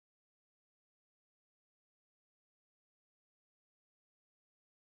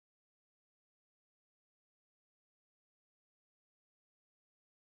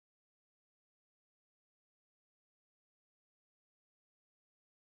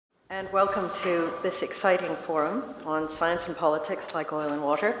And welcome to this exciting forum on science and politics like oil and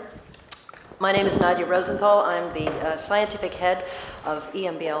water. My name is Nadia Rosenthal. I'm the scientific head of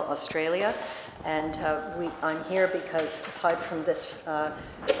EMBL Australia, and I'm here because aside from this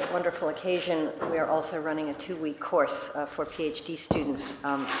wonderful occasion, we are also running a 2-week course for PhD students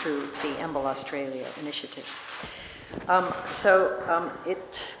through the EMBL Australia initiative.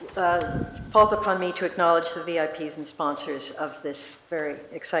 It falls upon me to acknowledge the VIPs and sponsors of this very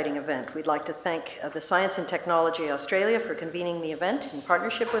exciting event. We'd like to thank the Science and Technology Australia for convening the event in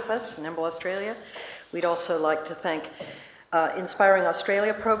partnership with us in EMBL Australia. We'd also like to thank Inspiring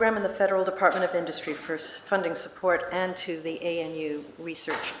Australia program and the Federal Department of Industry for funding support, and to the ANU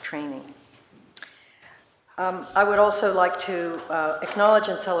research training. I would also like to acknowledge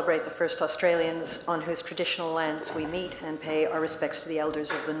and celebrate the first Australians on whose traditional lands we meet, and pay our respects to the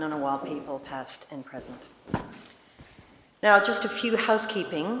elders of the Ngunnawal people, past and present. Now, just a few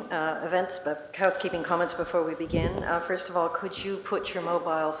housekeeping comments before we begin. First of all, could you put your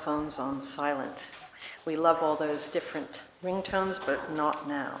mobile phones on silent? We love all those different ringtones, but not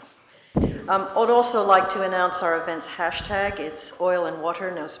now. I would also like to announce our event's hashtag. It's oil and water,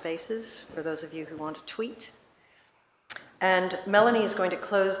 no spaces, for those of you who want to tweet. And Melanie is going to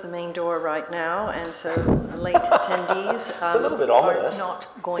close the main door right now, and so late attendees are not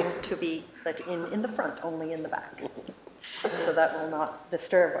going to be let in the front, only in the back. So that will not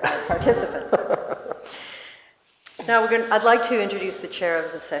disturb our participants. Now I'd like to introduce the chair of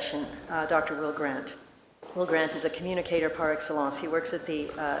the session, Dr. Will Grant. Will Grant is a communicator par excellence. He works at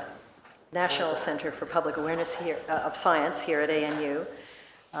the National Center for Public Awareness of Science here at ANU,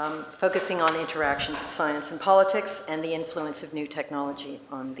 focusing on the interactions of science and politics and the influence of new technology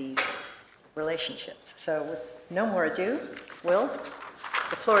on these relationships. So with no more ado, Will,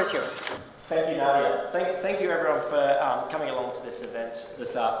 the floor is yours. Thank you, Nadia. Thank you everyone for coming along to this event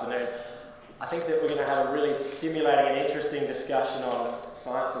this afternoon. I think that we're going to have a really stimulating and interesting discussion on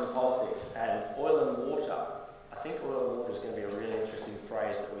science and politics and oil and water. I think oil and water is going to be a really interesting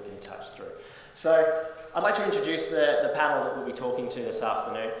phrase that we can touch through. So I'd like to introduce the panel that we'll be talking to this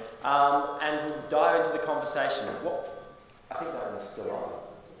afternoon, and we'll dive into the conversation. I think that one's still on,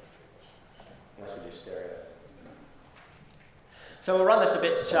 unless we do stereo. So we'll run this a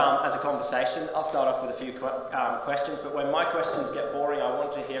bit as a conversation. I'll start off with a few questions, but when my questions get boring, I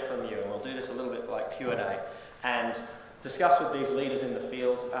want to hear from you, and we'll do this a little bit like Q&A, and discuss with these leaders in the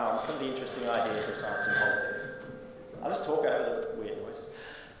field some of the interesting ideas of science and politics. I'll just talk over the weird noises.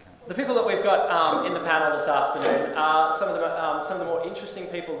 The people that we've got in the panel this afternoon are some of the more interesting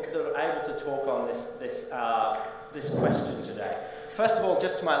people that are able to talk on this question today. First of all,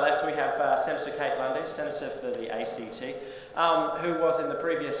 just to my left, we have Senator Kate Lundy, Senator for the ACT, who was in the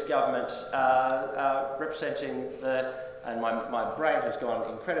previous government representing and my brain has gone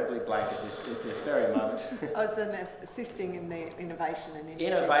incredibly blank at this very moment. I was assisting in the innovation and industry.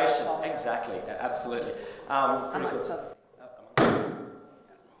 Innovation, exactly, absolutely. There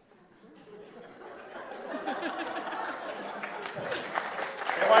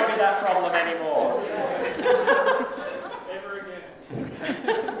won't be that problem anymore. Never again.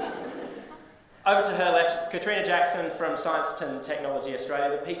 Over to her left, Catriona Jackson from Science and Technology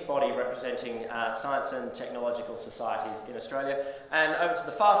Australia, the peak body representing science and technological societies in Australia. And over to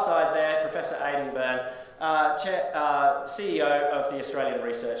the far side there, Professor Aidan Byrne, CEO of the Australian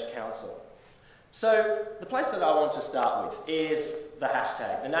Research Council. So the place that I want to start with is the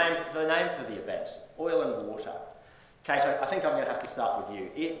hashtag, the name for the event, oil and water. Kate, I think I'm going to have to start with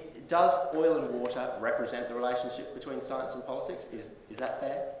you. Does oil and water represent the relationship between science and politics? Is that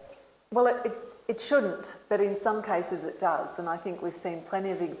fair? Well, it shouldn't, but in some cases it does. And I think we've seen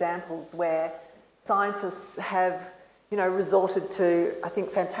plenty of examples where scientists have, resorted to, I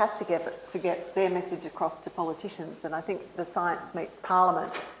think, fantastic efforts to get their message across to politicians. And I think the Science Meets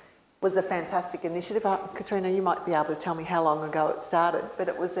Parliament was a fantastic initiative. Catriona, you might be able to tell me how long ago it started, but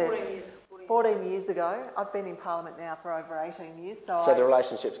it was 14 years ago. I've been in Parliament now for over 18 years. So the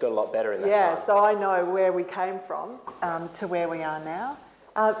relationship's got a lot better in that time. Yeah, so I know where we came from to where we are now.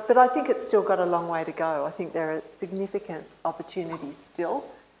 But I think it's still got a long way to go. I think there are significant opportunities still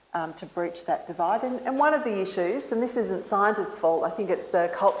to breach that divide. And one of the issues, and this isn't scientists' fault, I think it's the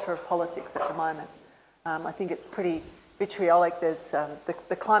culture of politics at the moment. I think it's pretty vitriolic. There's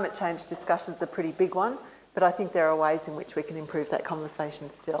the climate change discussion's a pretty big one, but I think there are ways in which we can improve that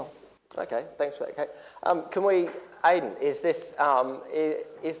conversation still. Okay, thanks for that, Kate. Aidan, is the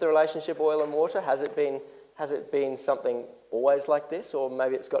relationship oil and water? Has it been something always like this, or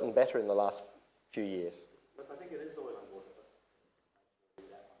maybe it's gotten better in the last few years? Look, I think it is oil and water.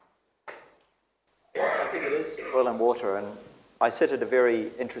 I think it is oil and water, and I sit at a very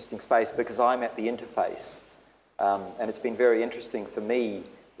interesting space because I'm at the interface. And it's been very interesting for me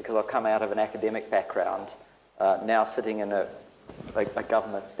because I've come out of an academic background, now sitting in a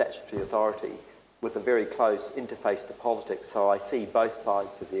government statutory authority with a very close interface to politics. So I see both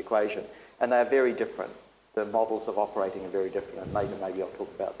sides of the equation, and they're very different. The models of operating are very different, and maybe I'll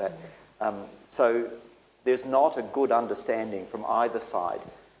talk about that. So there's not a good understanding from either side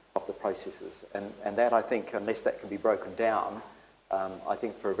of the processes, and that, I think, unless that can be broken down, I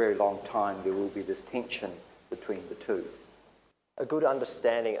think for a very long time there will be this tension between the two. A good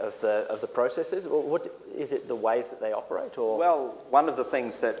understanding of the processes? Or what is it, the ways that they operate? Or? Well, one of the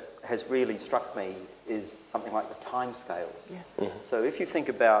things that has really struck me is something like the timescales. Yeah. Mm-hmm. So if you think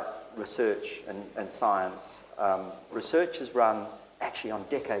about research and science, research is run actually on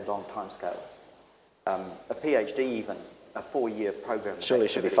decade-long timescales. A PhD even, a 4-year program. Surely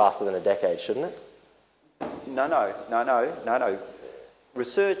it should be faster than a decade, shouldn't it? No.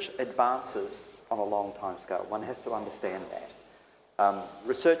 Research advances on a long timescale. One has to understand that.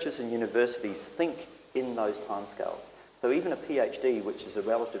 Researchers in universities think in those timescales. So even a PhD, which is a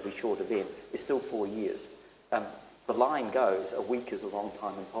relatively short event, is still 4 years. The line goes, a week is a long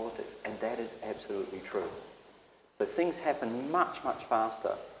time in politics, and that is absolutely true. So things happen much, much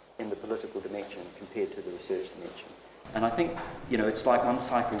faster in the political dimension compared to the research dimension. And I think, it's like one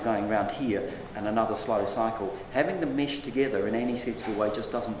cycle going around here and another slow cycle. Having them mesh together in any sensible way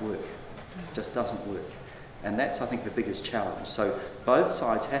just doesn't work. Just doesn't work. And that's, I think, the biggest challenge. So both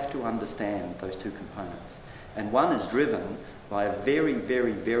sides have to understand those two components. And one is driven by a very,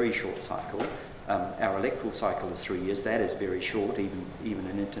 very, very short cycle. Our electoral cycle is 3 years. That is very short, even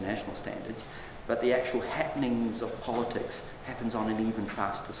in international standards. But the actual happenings of politics happens on an even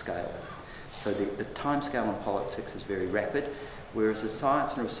faster scale. So the time scale in politics is very rapid, whereas in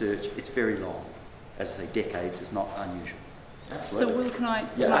science and research, it's very long. As I say, decades is not unusual. Absolutely. So, Will, can I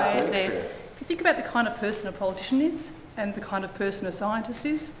add there? If you think about the kind of person a politician is and the kind of person a scientist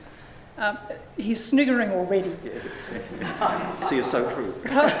is, he's sniggering already. See, it's so true.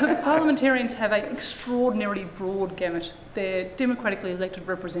 Parliamentarians have an extraordinarily broad gamut. They're democratically elected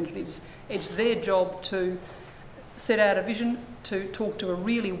representatives. It's their job to set out a vision, to talk to a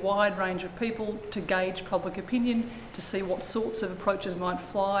really wide range of people, to gauge public opinion, to see what sorts of approaches might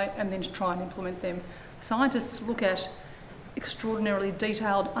fly, and then to try and implement them. Scientists look at extraordinarily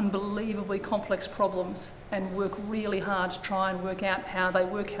detailed, unbelievably complex problems and work really hard to try and work out how they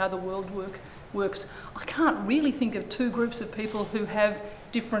work, how the world works. I can't really think of two groups of people who have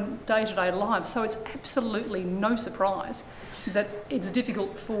different day-to-day lives, so it's absolutely no surprise that it's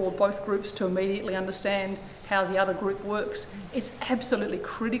difficult for both groups to immediately understand how the other group works. It's absolutely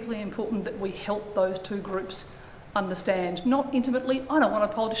critically important that we help those two groups understand, not intimately. I don't want a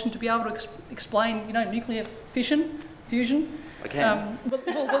politician to be able to explain, nuclear fusion. I can.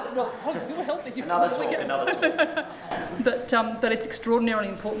 You'll help if you Another talk. But it's extraordinarily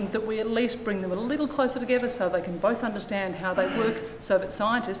important that we at least bring them a little closer together so they can both understand how they work, so that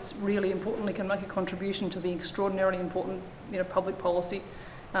scientists really importantly can make a contribution to the extraordinarily important public policy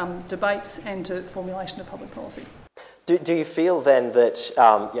debates and to formulation of public policy. Do you feel then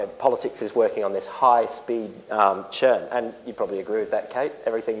that politics is working on this high-speed churn? And you probably agree with that, Kate,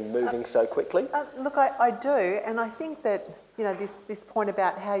 everything moving so quickly? Look, I do, and I think that this point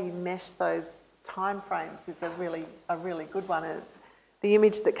about how you mesh those time frames is a really good one. And the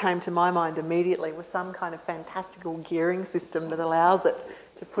image that came to my mind immediately was some kind of fantastical gearing system that allows it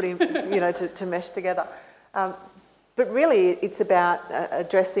to put in, to mesh together. But really, it's about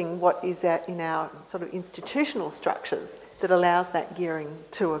addressing what is in our sort of institutional structures that allows that gearing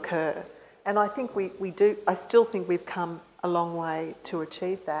to occur. And I think we do. I still think we've come a long way to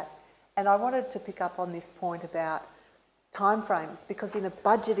achieve that. And I wanted to pick up on this point about timeframes, because in a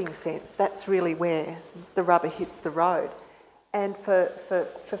budgeting sense, that's really where the rubber hits the road. And for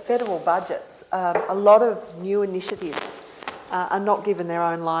federal budgets, a lot of new initiatives are not given their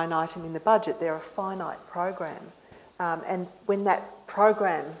own line item in the budget. They're a finite program. And when that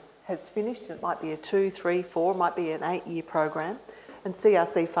program has finished, it might be a 2, 3, 4, might be an 8-year program, and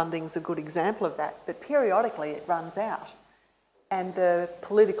CRC funding is a good example of that, but periodically it runs out. And the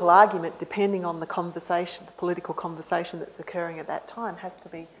political argument, depending on the political conversation that's occurring at that time, has to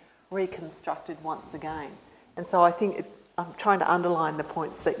be reconstructed once again. And so I think I'm trying to underline the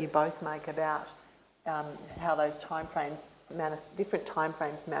points that you both make about how those different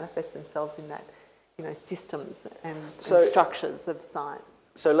timeframes manifest themselves in that, systems and structures of science.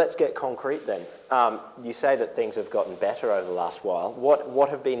 So let's get concrete then. You say that things have gotten better over the last while. What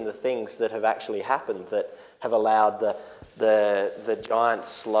have been the things that have actually happened that have allowed the giant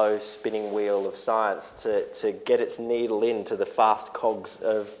slow spinning wheel of science to get its needle into the fast cogs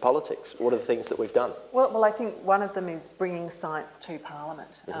of politics? What are the things that we've done? Well, I think one of them is bringing science to Parliament.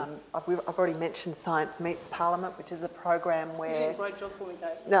 I've already mentioned Science Meets Parliament, which is a program where... You did a great job for me,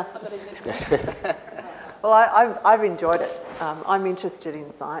 Kate. No. I'm not even Well, I've enjoyed it. I'm interested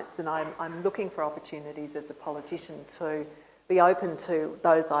in science, and I'm looking for opportunities as a politician to be open to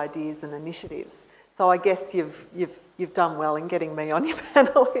those ideas and initiatives. So I guess you've done well in getting me on your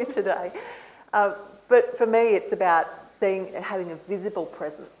panel here today. But for me, it's about having a visible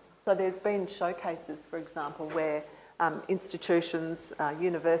presence. So there's been showcases, for example, where institutions,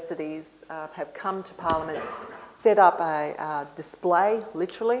 universities have come to Parliament, set up a display,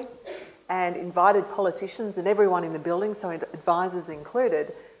 literally, and invited politicians and everyone in the building, so advisors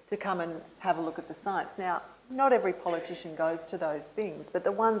included, to come and have a look at the science. Now, not every politician goes to those things, but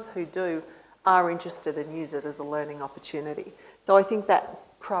the ones who do are interested and use it as a learning opportunity. So I think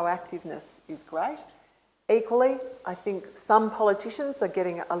that proactiveness is great. Equally, I think some politicians are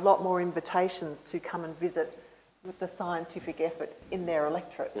getting a lot more invitations to come and visit with the scientific effort in their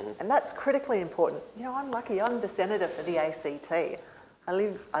electorate. And that's critically important. You know, I'm lucky, I'm the senator for the ACT. I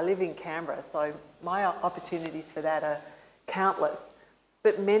live in Canberra, so my opportunities for that are countless.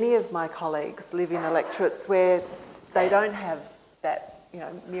 But many of my colleagues live in electorates where they don't have that,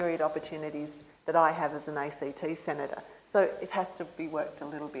 myriad opportunities that I have as an ACT senator. So it has to be worked a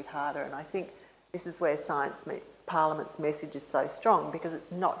little bit harder, and I think this is where Science Meets Parliament's message is so strong, because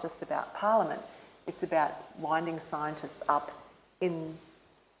it's not just about Parliament, it's about winding scientists up in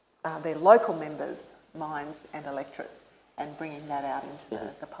their local members' minds and electorates, and bringing that out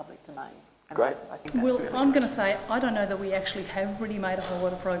into the public domain. And Great. I think that's Well, really I'm going to say, I don't know that we actually have really made a whole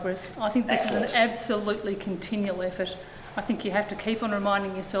lot of progress. I think this is an absolutely continual effort. I think you have to keep on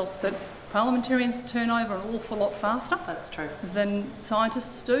reminding yourself that parliamentarians turn over an awful lot faster than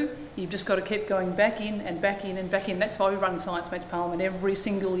scientists do. You've just got to keep going back in and back in and back in. That's why we run Science Meets Parliament every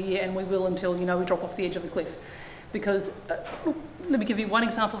single year, and we will until, we drop off the edge of the cliff. Because, let me give you one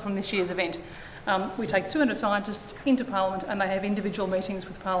example from this year's event. We take 200 scientists into Parliament and they have individual meetings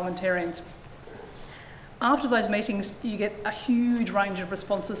with parliamentarians. After those meetings, you get a huge range of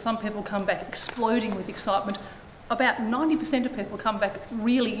responses. Some people come back exploding with excitement. About 90% of people come back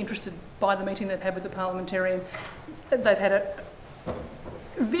really interested by the meeting they've had with the parliamentarian. They've had a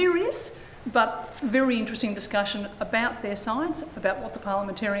various but very interesting discussion about their science, about what the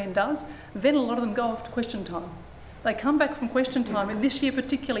parliamentarian does. Then a lot of them go off to question time. They come back from question time, and this year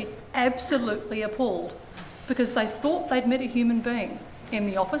particularly, absolutely appalled, because they thought they'd met a human being in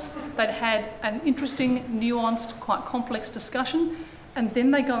the office. They'd had an interesting, nuanced, quite complex discussion, and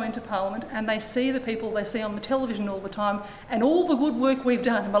then they go into Parliament and they see the people they see on the television all the time, and all the good work we've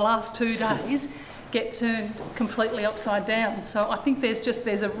done in the last 2 days get turned completely upside down. So I think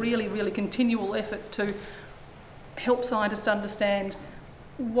there's a really, really continual effort to help scientists understand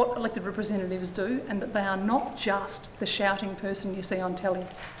what elected representatives do, and that they are not just the shouting person you see on telly.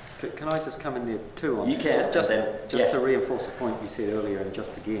 Can I just come in there too? On you can. Just yes. to reinforce the point you said earlier, and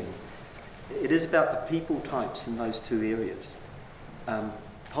just again, it is about the people types in those two areas.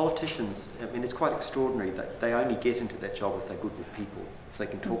 Politicians, it's quite extraordinary that they only get into that job if they're good with people, if they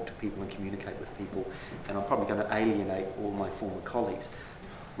can talk to people and communicate with people, and I'm probably going to alienate all my former colleagues.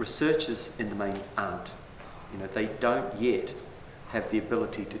 Researchers in the main aren't. They don't yet have the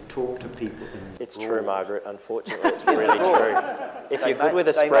ability to talk to people. It's true, Margaret, unfortunately. It's really true. If you're good with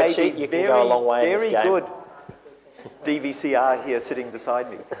a spreadsheet, you can go a long way in this game. Very good. DVCR here sitting beside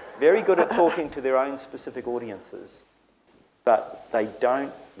me. Very good at talking to their own specific audiences, but they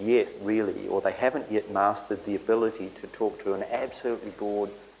don't yet really, or they haven't yet mastered the ability to talk to an absolutely broad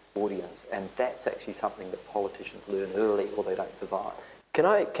audience, and that's actually something that politicians learn early or they don't survive. Can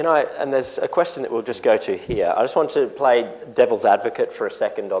I, and there's a question that we'll just go to here. I just want to play devil's advocate for a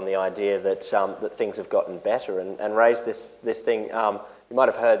second on the idea that that things have gotten better, and raise this thing. You might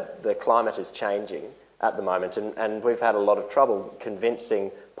have heard the climate is changing at the moment, and we've had a lot of trouble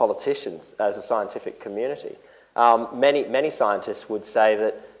convincing politicians as a scientific community. Many scientists would say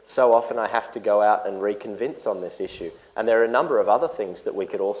that so often I have to go out and reconvince on this issue. And there are a number of other things that we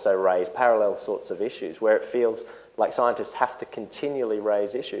could also raise, parallel sorts of issues, where it feels like scientists have to continually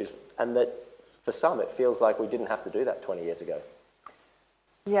raise issues, and that for some it feels like we didn't have to do that 20 years ago.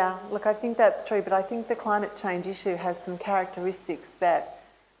 Yeah, look, I think that's true, but I think the climate change issue has some characteristics that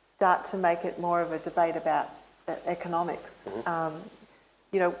start to make it more of a debate about economics.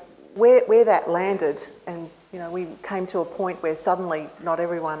 Where that landed, and we came to a point where suddenly not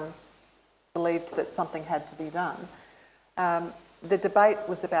everyone believed that something had to be done. The debate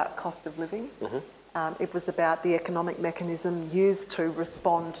was about cost of living, It was about the economic mechanism used to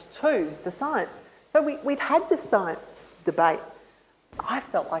respond to the science. So we'd had this science debate. I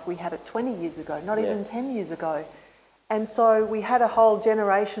felt like we had it 20 years ago, not even 10 years ago. And so we had a whole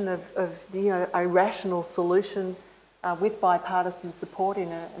generation of a rational solution with bipartisan support in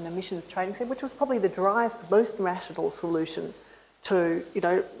an emissions trading scheme, which was probably the driest, most rational solution to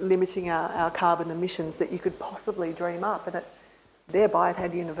limiting our carbon emissions that you could possibly dream up, and thereby it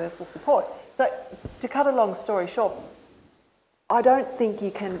had universal support. So to cut a long story short, I don't think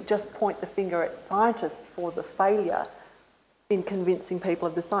you can just point the finger at scientists for the failure in convincing people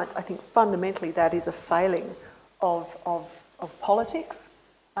of the science. I think fundamentally that is a failing of politics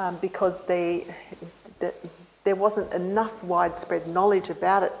because there wasn't enough widespread knowledge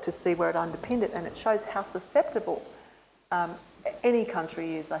about it to see where it underpinned it, and it shows how susceptible any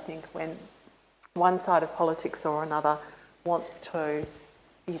country is, I think, when one side of politics or another wants to,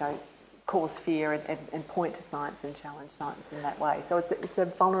 cause fear and point to science and challenge science in that way. So it's a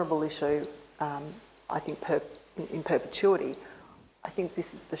vulnerable issue, I think, in perpetuity. I think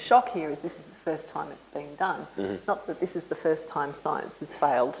the shock here is this is the first time it's been done. Mm-hmm. It's not that this is the first time science has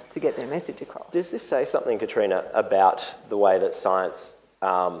failed to get their message across. Does this say something, Catriona, about the way that science,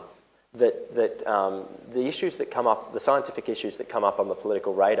 the issues that come up, the scientific issues that come up on the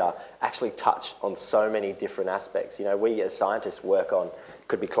political radar actually touch on so many different aspects? We as scientists work on,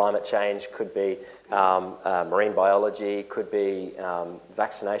 could be climate change, could be marine biology, could be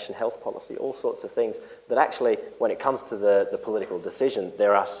vaccination, health policy, all sorts of things that actually, when it comes to the political decision,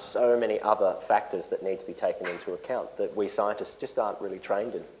 there are so many other factors that need to be taken into account that we scientists just aren't really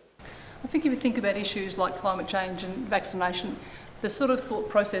trained in. I think if you think about issues like climate change and vaccination, the sort of thought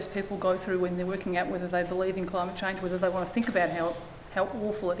process people go through when they're working out whether they believe in climate change, whether they want to think about how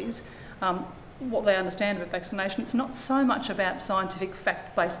awful it is, what they understand about vaccination, it's not so much about scientific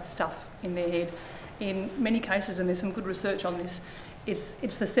fact-based stuff in their head. In many cases, and there's some good research on this,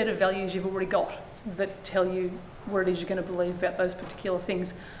 it's the set of values you've already got that tell you what it is you're going to believe about those particular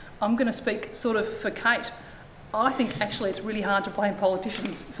things. I'm going to speak sort of for Kate. I think actually it's really hard to blame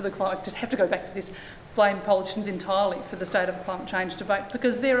politicians for the climate. Just have to go back to this. Blame politicians entirely for the state of the climate change debate,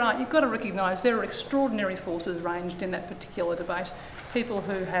 because you've got to recognise there are extraordinary forces ranged in that particular debate. People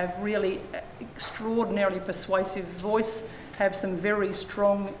who have really extraordinarily persuasive voice, have some very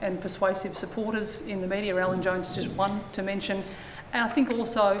strong and persuasive supporters in the media. Alan Jones is just one to mention. And I think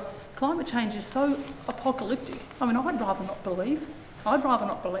also climate change is so apocalyptic. I mean, I'd rather not believe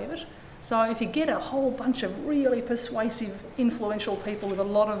it. So if you get a whole bunch of really persuasive, influential people with a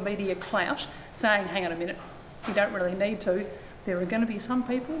lot of media clout saying, hang on a minute, you don't really need to, there are going to be some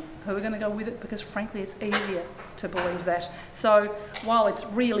people who are going to go with it because, frankly, it's easier to believe that. So while it's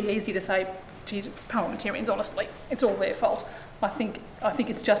really easy to say, geez, parliamentarians, honestly, it's all their fault, I think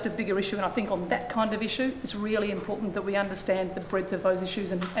it's just a bigger issue, and I think on that kind of issue, it's really important that we understand the breadth of those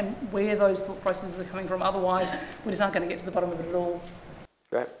issues and where those thought processes are coming from. Otherwise, we just aren't going to get to the bottom of it at all.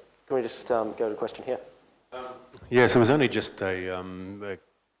 Great. Can we just go to a question here? Yes, it was only just a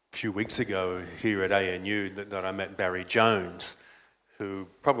few weeks ago here at ANU that I met Barry Jones, who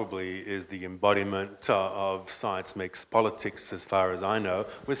probably is the embodiment of science meets politics as far as I know.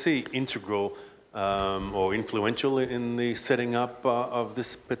 Was he integral or influential in the setting up of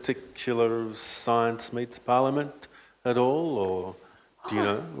this particular science meets parliament at all, or do you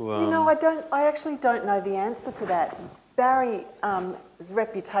know? I actually don't know the answer to that. Barry's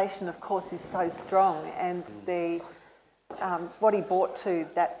reputation, of course, is so strong, and what he brought to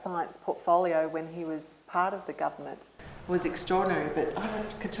that science portfolio when he was part of the government was extraordinary. But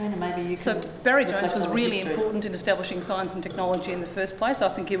Catriona, maybe you can... So Barry Jones was really important in establishing science and technology in the first place. I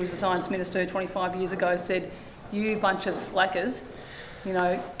think he was the science minister who 25 years ago said, you bunch of slackers,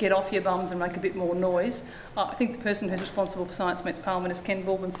 get off your bums and make a bit more noise. I think the person who's responsible for Science Meets Parliament is Ken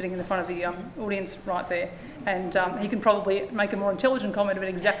Baldwin, sitting in the front of the audience right there. And he can probably make a more intelligent comment about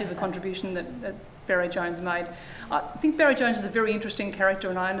exactly the contribution that Barry Jones made. I think Barry Jones is a very interesting character,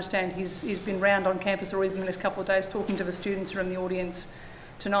 and I understand he's been round on campus or he's in the next couple of days talking to the students who are in the audience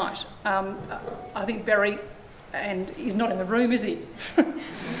tonight. I think Barry, and he's not in the room, is he?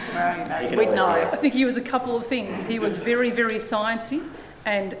 We'd know. I think he was a couple of things. He was very, very sciencey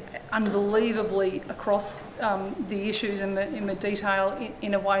and unbelievably across the issues in the detail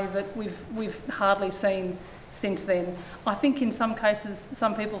in a way that we've hardly seen since then. I think in some cases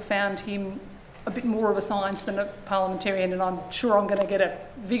some people found him a bit more of a science than a parliamentarian, and I'm sure I'm going to get a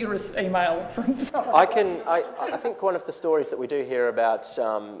vigorous email from someone. I think one of the stories that we do hear about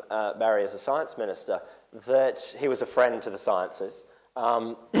Barry as a science minister, that he was a friend to the sciences,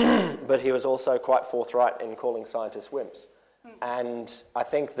 but he was also quite forthright in calling scientists wimps. And I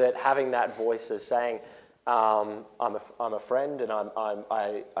think that having that voice as saying, I'm a friend and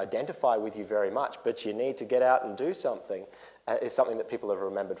I identify with you very much, but you need to get out and do something, is something that people have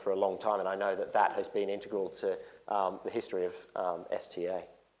remembered for a long time, and I know that that has been integral to the history of STA.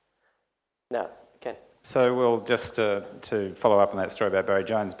 Now, Ken. So, well, just to follow up on that story about Barry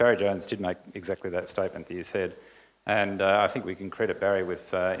Jones did make exactly that statement that you said, and I think we can credit Barry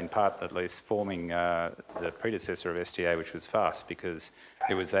with, in part at least, forming the predecessor of STA, which was FAST, because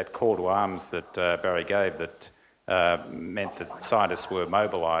it was that call to arms that Barry gave that meant that scientists were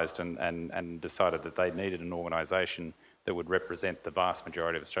mobilised and decided that they needed an organisation that would represent the vast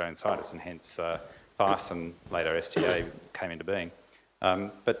majority of Australian scientists, and hence FAST and later STA came into being.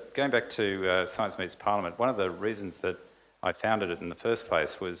 But going back to Science Meets Parliament, one of the reasons that I founded it in the first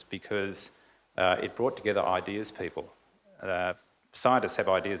place was because it brought together ideas people. Scientists have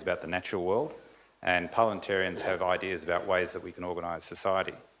ideas about the natural world, and parliamentarians have ideas about ways that we can organise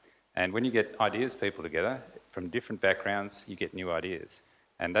society. And when you get ideas people together from different backgrounds, you get new ideas.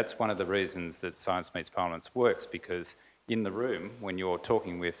 And that's one of the reasons that Science Meets Parliament works, because in the room, when you're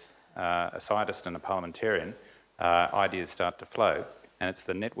talking with a scientist and a parliamentarian, ideas start to flow. And it's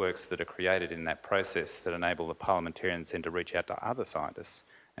the networks that are created in that process that enable the parliamentarians then to reach out to other scientists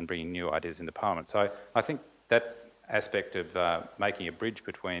and bringing new ideas into Parliament. So I think that aspect of making a bridge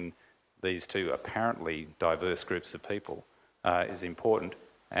between these two apparently diverse groups of people is important.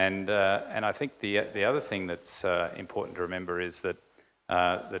 And I think the other thing that's important to remember is that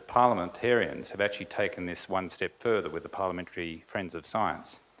that parliamentarians have actually taken this one step further with the Parliamentary Friends of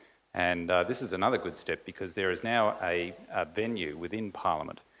Science. And this is another good step, because there is now a venue within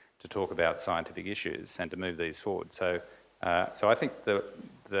Parliament to talk about scientific issues and to move these forward. So I think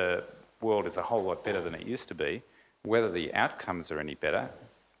the world is a whole lot better than it used to be. Whether the outcomes are any better,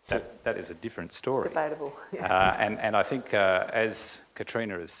 that is a different story. Debatable. Yeah. And I think, as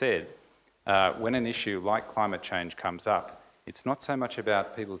Catriona has said, when an issue like climate change comes up, it's not so much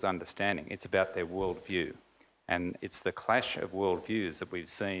about people's understanding, it's about their worldview. And it's the clash of worldviews that we've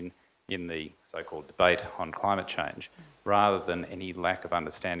seen in the so-called debate on climate change, rather than any lack of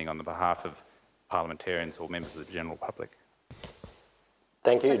understanding on the behalf of parliamentarians or members of the general public.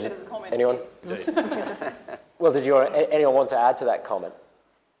 Thank you. Anyone? Well, did anyone want to add to that comment?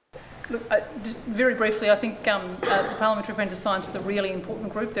 Look, very briefly, I think the Parliamentary Friends of Science is a really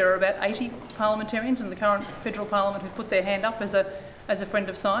important group. There are about 80 parliamentarians in the current federal parliament who've put their hand up as a friend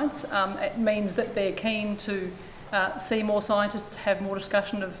of science. It means that they're keen to see more scientists, have more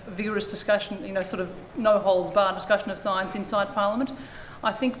discussion, of vigorous discussion, sort of no-holds-barred discussion of science inside Parliament.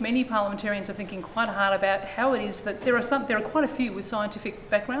 I think many parliamentarians are thinking quite hard about how it is that there are quite a few with scientific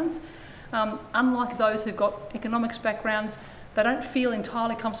backgrounds. Unlike those who've got economics backgrounds, they don't feel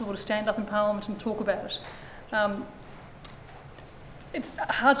entirely comfortable to stand up in Parliament and talk about it. It's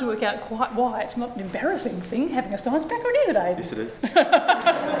hard to work out quite why. It's not an embarrassing thing having a science background, is it, Aidan? Yes, it is.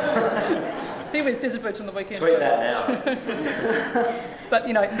 He wears desert boots on the weekend. Tweet that now. But,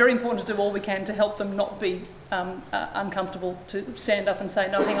 very important to do all we can to help them not be uncomfortable to stand up and say,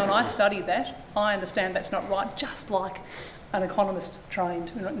 no, hang on, I studied that. I understand that's not right, just like an economist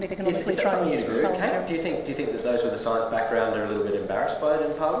trained, an economically is that something trained. you agree with, Kate? Do you think that those with a science background are a little bit embarrassed by it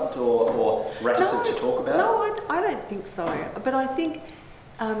in Parliament, or reticent to talk about it? No, I don't think so. But I think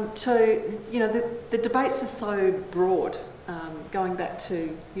the debates are so broad. Going back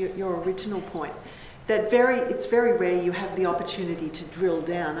to your original point, that it's very rare you have the opportunity to drill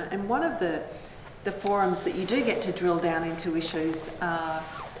down. And one of the forums that you do get to drill down into issues are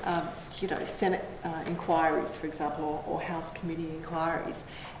Senate inquiries, for example, or House committee inquiries.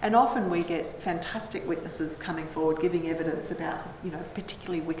 And often we get fantastic witnesses coming forward giving evidence about,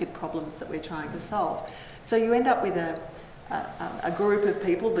 particularly wicked problems that we're trying to solve. So you end up with a group of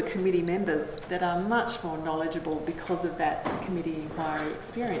people, the committee members, that are much more knowledgeable because of that committee inquiry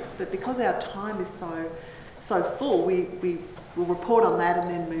experience. But because our time is so full, we will report on that and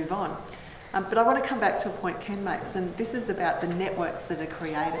then move on. But I want to come back to a point Ken makes, and this is about the networks that are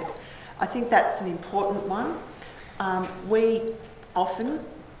created. I think that's an important one.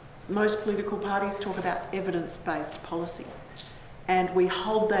 Most political parties talk about evidence-based policy, and we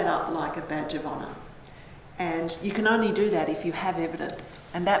hold that up like a badge of honour. And you can only do that if you have evidence,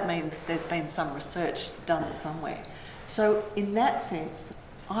 and that means there's been some research done somewhere. So in that sense,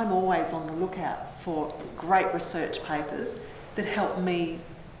 I'm always on the lookout for great research papers that help me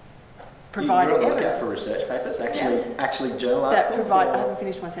provide You're on the evidence. lookout for research papers, actually journal That articles? provide, I haven't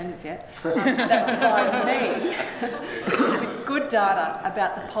finished my sentence yet, that provide me with good data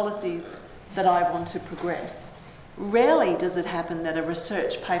about the policies that I want to progress. Rarely does it happen that a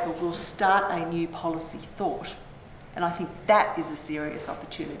research paper will start a new policy thought. And I think that is a serious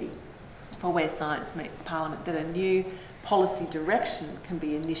opportunity for where science meets Parliament, that a new policy direction can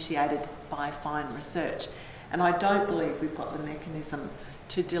be initiated by fine research. And I don't believe we've got the mechanism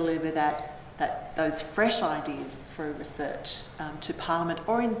to deliver those fresh ideas through research to Parliament,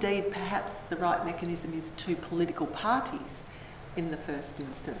 or indeed perhaps the right mechanism is to political parties in the first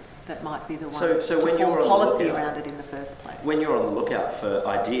instance that might be the ones to form policy around it in the first place. When you're on the lookout for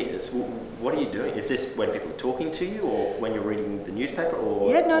ideas, what are you doing? Is this when people are talking to you, or when you're reading the newspaper, or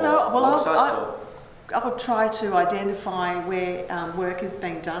Well, I'll try to identify where work is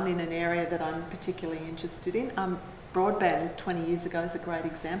being done in an area that I'm particularly interested in. Broadband 20 years ago is a great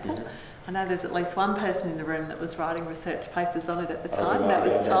example. Mm-hmm. I know there's at least one person in the room that was writing research papers on it at the time, that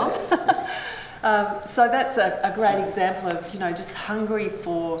was Tom. So that's a great example of, just hungry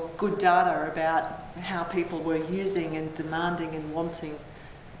for good data about how people were using and demanding and wanting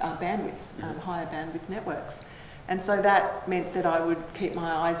bandwidth, higher bandwidth networks. And so that meant that I would keep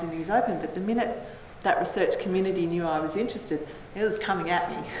my eyes and ears open, but the minute that research community knew I was interested, it was coming at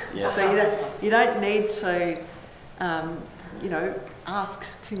me. Yeah. So you don't need to, ask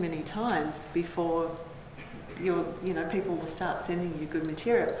too many times before people will start sending you good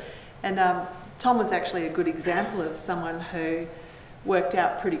material. And Tom was actually a good example of someone who worked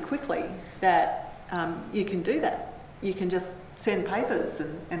out pretty quickly that you can do that. You can just send papers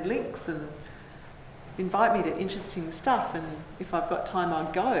and links and invite me to interesting stuff, and if I've got time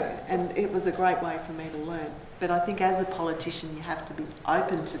I'll go. And it was a great way for me to learn. But I think as a politician you have to be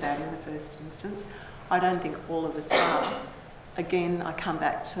open to that in the first instance. I don't think all of us are. Again, I come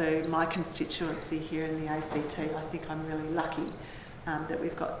back to my constituency here in the ACT. I think I'm really lucky that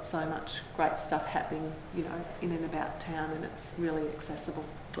we've got so much great stuff happening, in and about town, and it's really accessible.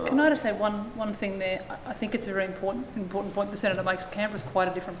 Can I just say one thing there? I think it's a very important point the Senator makes. Canberra's quite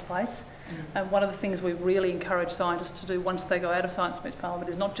a different place. And one of the things we really encourage scientists to do once they go out of Science Meets Parliament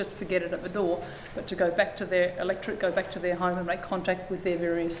is not just forget it at the door, but to go back to their electorate, go back to their home and make contact with their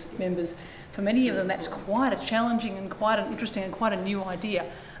various members. For many of them, that's quite a challenging and quite an interesting and quite a new idea.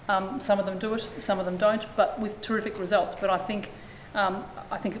 Some of them do it, some of them don't, but with terrific results. But I think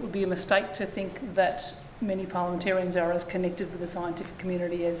it would be a mistake to think that many parliamentarians are as connected with the scientific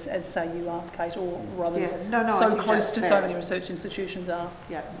community as say you are, Kate, or others so close to so many research institutions are.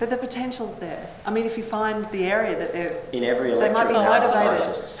 Yeah, but the potential's there. I mean, if you find the area that they're in every they might be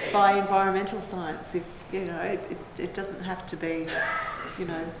motivated by environmental science. If it doesn't have to be,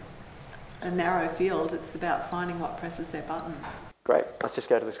 a narrow field. It's about finding what presses their buttons. Great. Let's just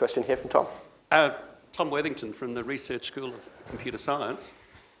go to this question here from Tom. Tom Worthington from the Research School of Computer Science,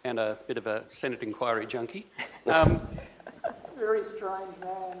 and a bit of a Senate inquiry junkie. Very strange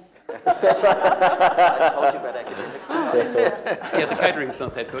man. I told you about academics. Yeah, the catering's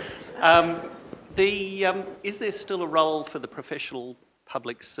not that good. Is there still a role for the professional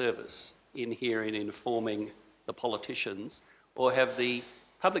public service in here in informing the politicians, or have the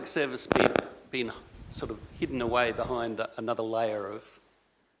public service been sort of hidden away behind another layer of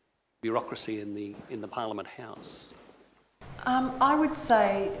bureaucracy in the Parliament House? I would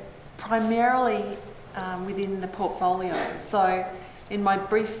say primarily within the portfolio. So in my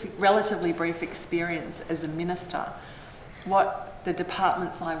relatively brief experience as a minister, what the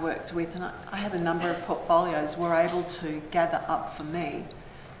departments I worked with, and I had a number of portfolios, were able to gather up for me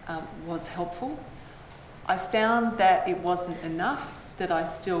was helpful. I found that it wasn't enough, that I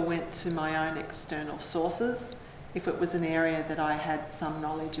still went to my own external sources if it was an area that I had some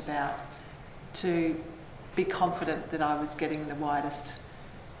knowledge about, to be confident that I was getting the widest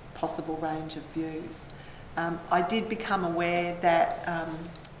possible range of views. I did become aware that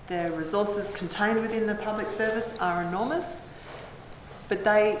the resources contained within the public service are enormous, but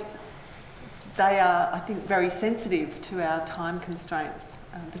they are, I think, very sensitive to our time constraints,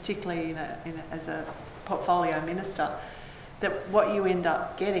 particularly as a portfolio minister, that what you end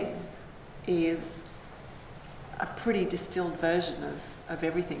up getting is a pretty distilled version of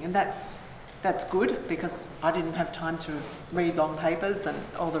everything. And that's good, because I didn't have time to read long papers and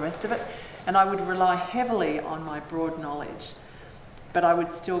all the rest of it. And I would rely heavily on my broad knowledge, but I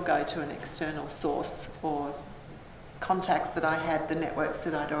would still go to an external source or contacts that I had, the networks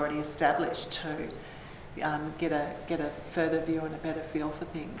that I'd already established, to get a further view and a better feel for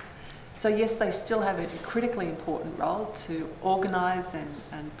things. So yes, they still have a critically important role to organise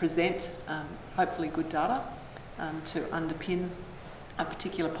and present hopefully good data to underpin a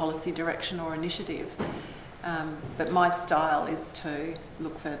particular policy direction or initiative. But my style is to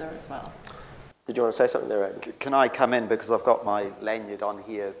look further as well. Did you want to say something there, Aidan? Can I come in, because I've got my lanyard on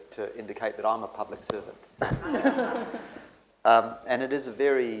here to indicate that I'm a public servant. And it is a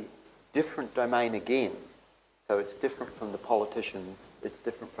very different domain again. So it's different from the politicians, it's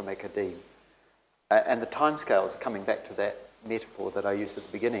different from academia. And the timescales, coming back to that metaphor that I used at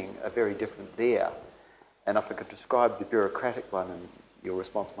the beginning, are very different there. And if I could describe the bureaucratic one, and your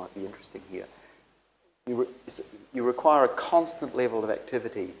response might be interesting here, you require a constant level of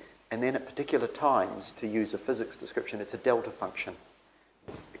activity, and then at particular times, to use a physics description, it's a delta function.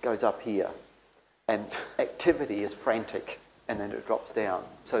 It goes up here, and activity is frantic, and then it drops down.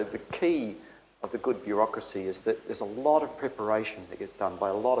 So the key of the good bureaucracy is that there's a lot of preparation that gets done by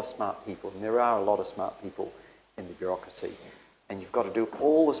a lot of smart people, and there are a lot of smart people in the bureaucracy. And you've got to do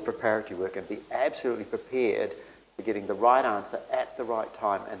all this preparatory work and be absolutely prepared for getting the right answer at the right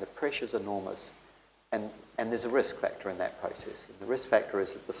time, and the pressure's enormous. And there's a risk factor in that process. And the risk factor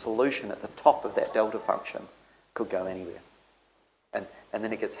is that the solution at the top of that delta function could go anywhere. And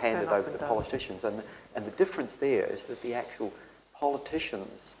then it gets handed over to the politicians. And the difference there is that the actual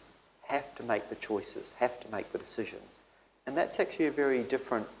politicians have to make the choices, have to make the decisions. And that's actually a very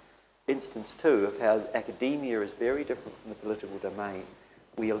different instance too of how academia is very different from the political domain.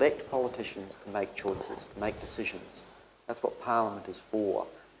 We elect politicians to make choices, to make decisions. That's what Parliament is for.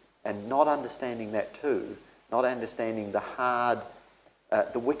 And not understanding that too, not understanding the hard,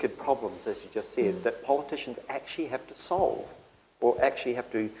 the wicked problems, as you just said, that politicians actually have to solve, or actually have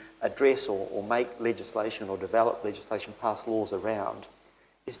to address, or make legislation or develop legislation, pass laws around,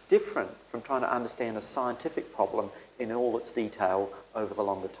 is different from trying to understand a scientific problem in all its detail over the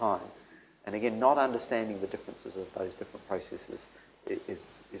longer time. And again, not understanding the differences of those different processes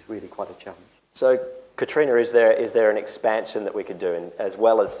is really quite a challenge. So, Catriona, is there an expansion that we could do, as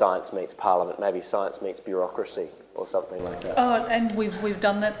well as science meets Parliament, maybe science meets bureaucracy or something like that? And we've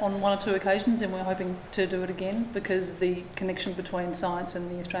done that on one or two occasions, and we're hoping to do it again, because the connection between science and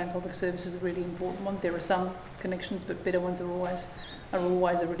the Australian Public Service is a really important one. There are some connections, but better ones are always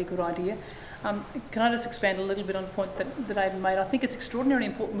a really good idea. Can I just expand a little bit on the point that Aidan made? I think it's extraordinarily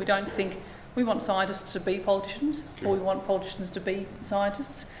important we don't think we want scientists to be politicians, or we want politicians to be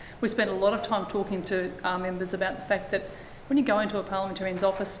scientists. We spend a lot of time talking to our members about the fact that when you go into a parliamentarian's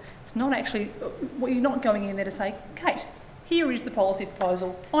office, it's not actually, well, you're not going in there to say, Kate, here is the policy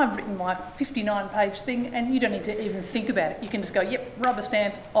proposal, I've written my 59-page thing, and you don't need to even think about it. You can just go, yep, rubber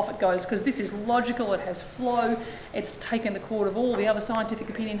stamp, off it goes, because this is logical, it has flow, it's taken the court of all the other scientific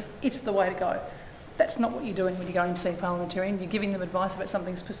opinions, it's the way to go. That's not what you're doing when you're going to see a parliamentarian. You're giving them advice about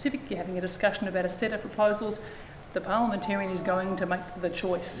something specific, you're having a discussion about a set of proposals. The parliamentarian is going to make the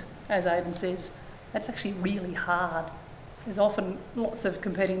choice, as Aidan says. That's actually really hard. There's often lots of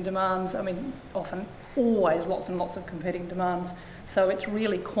competing demands. I mean, often, always lots and lots of competing demands. So it's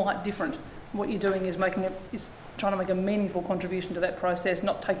really quite different. What you're doing is trying to make a meaningful contribution to that process,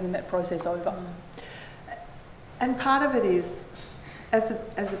 not taking that process over. And part of it is, as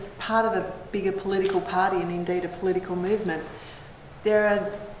a part of a bigger political party, and indeed a political movement,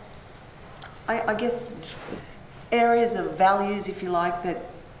 there are, I guess, areas of values, if you like, that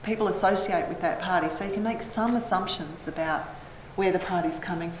people associate with that party. So you can make some assumptions about where the party's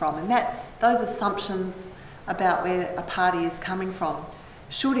coming from, and those assumptions about where a party is coming from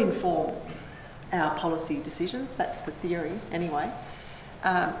should inform our policy decisions. That's the theory, anyway.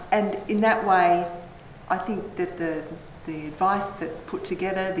 And in that way, I think that the advice that's put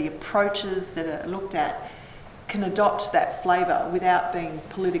together, the approaches that are looked at, can adopt that flavour without being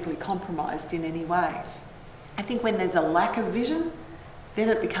politically compromised in any way. I think when there's a lack of vision, then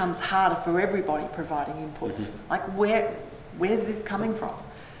it becomes harder for everybody providing inputs. Like, where's this coming from?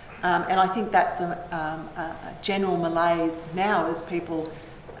 And I think that's a general malaise now as people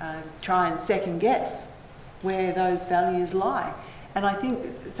try and second guess where those values lie. And I think,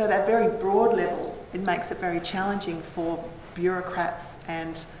 so at a very broad level, it makes it very challenging for bureaucrats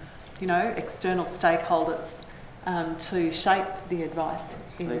and, external stakeholders to shape the advice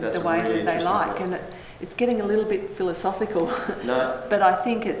in the way that they like. And it's getting a little bit philosophical, no. But I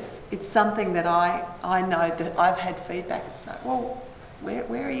think it's something that I know that I've had feedback. It's like, well,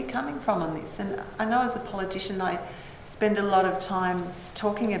 where are you coming from on this? And I know as a politician, I spend a lot of time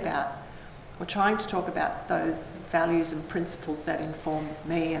talking about, or trying to talk about, those values and principles that inform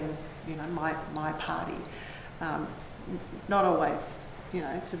me and my party. Not always,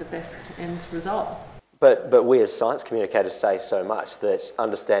 to the best end result. But we as science communicators say so much that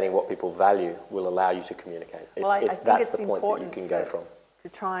understanding what people value will allow you to communicate. That's the point that you can go from. To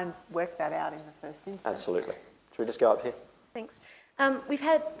try and work that out in the first instance. Absolutely. Should we just go up here? Thanks. We've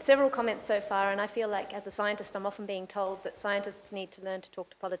had several comments so far, and I feel like as a scientist I'm often being told that scientists need to learn to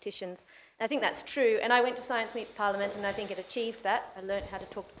talk to politicians. And I think that's true, and I went to Science Meets Parliament and I think it achieved that. I learned how to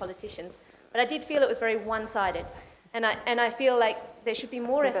talk to politicians. But I did feel it was very one-sided. And I feel like there should be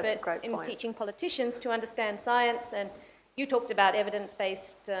more I think that's a effort great in point. teaching politicians to understand science. And you talked about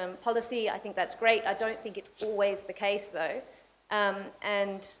evidence-based policy. I think that's great. I don't think it's always the case, though.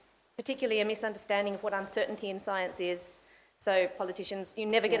 And particularly a misunderstanding of what uncertainty in science is. So politicians, you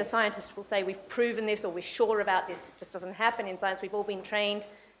never get a scientist who will say, we've proven this or we're sure about this. It just doesn't happen in science. We've all been trained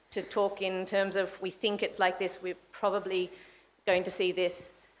to talk in terms of we think it's like this, we're probably going to see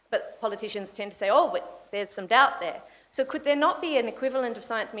this. But politicians tend to say, oh, but there's some doubt there. So could there not be an equivalent of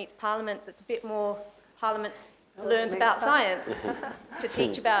Science Meets Parliament that's a bit more Parliament learns about science to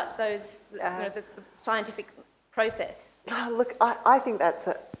teach about those, the scientific process? Look, I think that's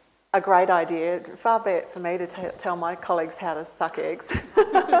a great idea. Far be it for me to tell my colleagues how to suck eggs.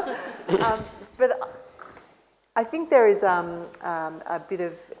 But I think there is a bit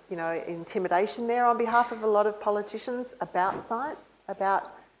of intimidation there on behalf of a lot of politicians about science,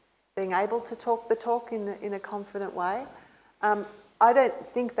 about being able to talk the talk in a confident way. I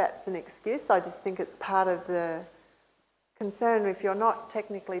don't think that's an excuse. I just think it's part of the concern. If you're not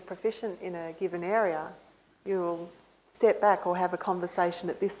technically proficient in a given area, you'll step back or have a conversation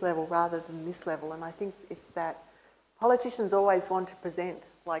at this level rather than this level. And I think it's that politicians always want to present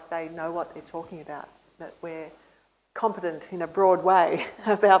like they know what they're talking about, that we're competent in a broad way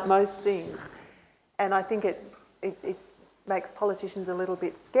about most things. And I think it makes politicians a little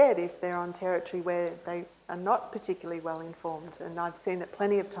bit scared if they're on territory where they are not particularly well informed. And I've seen it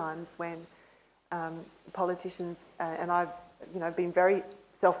plenty of times when politicians, and I've been very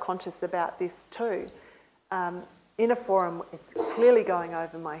self-conscious about this too, in a forum, it's clearly going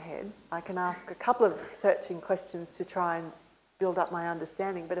over my head. I can ask a couple of searching questions to try and build up my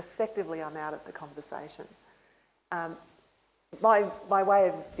understanding, but effectively I'm out of the conversation. My way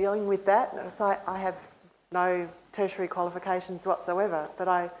of dealing with that, so I have no tertiary qualifications whatsoever, but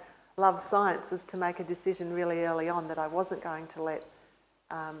I love science, was to make a decision really early on that I wasn't going to let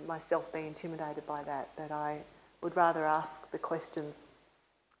myself be intimidated by that I would rather ask the questions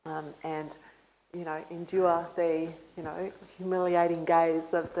and endure the, humiliating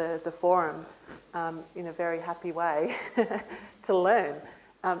gaze of the forum in a very happy way to learn.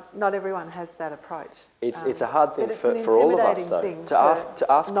 Not everyone has that approach. It's a hard thing for all of us, though,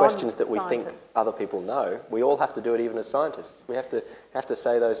 to ask questions that we think other people know. We all have to do it, even as scientists. We have to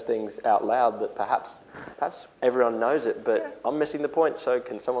say those things out loud that perhaps everyone knows it, but I'm missing the point, so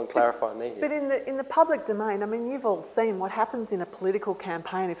can someone clarify me here? But in the public domain, I mean, you've all seen what happens in a political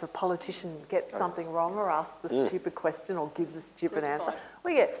campaign if a politician gets something wrong or asks a stupid question or gives a stupid answer.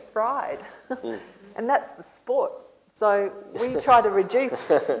 We get fried. And that's the sport. So we try to reduce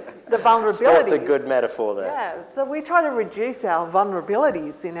the vulnerabilities. Sport's a good metaphor there. Yeah, so we try to reduce our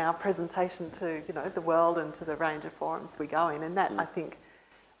vulnerabilities in our presentation to, the world and to the range of forums we go in. And that, I think,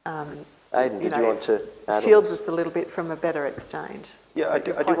 Aidan, did you want to add shields us a little bit from a better exchange. Yeah, I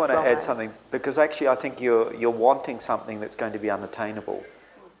do want to add something, because actually I think you're wanting something that's going to be unattainable.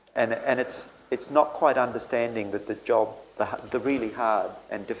 And it's not quite understanding that the really hard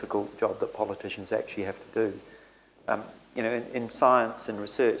and difficult job that politicians actually have to do. In science and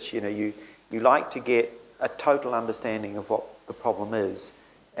research, you like to get a total understanding of what the problem is,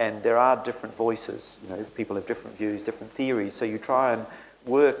 and there are different voices. People have different views, different theories. So you try and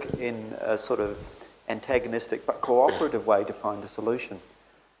work in a sort of antagonistic but cooperative way to find a solution.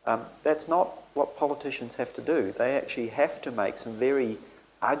 That's not what politicians have to do. They actually have to make some very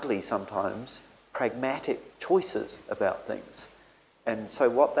ugly, sometimes pragmatic choices about things. And so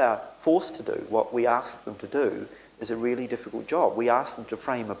what they're forced to do, what we ask them to do, is a really difficult job. We ask them to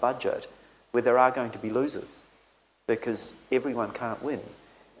frame a budget where there are going to be losers, because everyone can't win.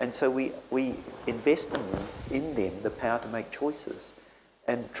 And so we invest in them the power to make choices.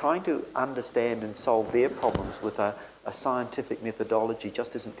 And trying to understand and solve their problems with a scientific methodology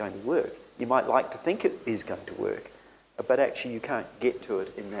just isn't going to work. You might like to think it is going to work, but actually you can't get to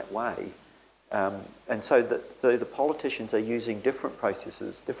it in that way. And so the politicians are using different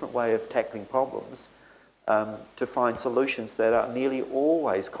processes, different way of tackling problems, to find solutions that are nearly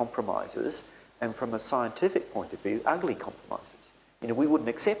always compromises, and from a scientific point of view, ugly compromises. We wouldn't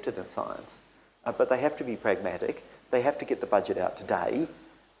accept it in science, but they have to be pragmatic. They have to get the budget out today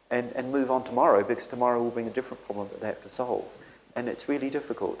and move on tomorrow, because tomorrow will bring a different problem that they have to solve. And it's really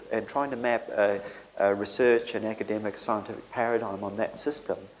difficult. And trying to map a research and academic scientific paradigm on that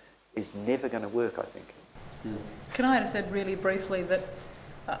system is never going to work, I think. Can I just add really briefly that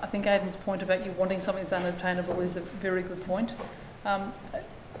I think Aidan's point about you wanting something that's unattainable is a very good point.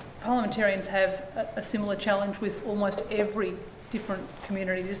 Parliamentarians have a similar challenge with almost every different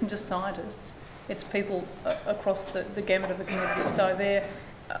community. It isn't just scientists, it's people across the gamut of the community. So they're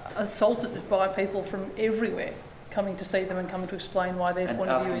assaulted by people from everywhere. coming to see them and coming to explain why their And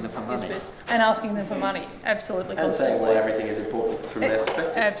point of view asking is them for money. best. And asking them for money, absolutely. And saying constantly. why everything is important from their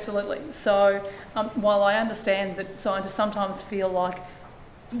perspective. Absolutely. So while I understand that scientists sometimes feel like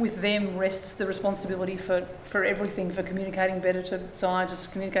with them rests the responsibility for everything, for communicating better to scientists,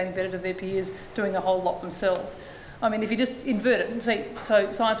 communicating better to their peers, doing a whole lot themselves. I mean, if you just invert it and see,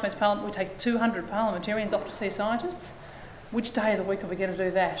 so Science Meets Parliament, we take 200 parliamentarians off to see scientists. Which day of the week are we going to do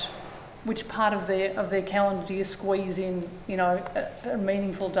that? Which part of their calendar do you squeeze in, you know, a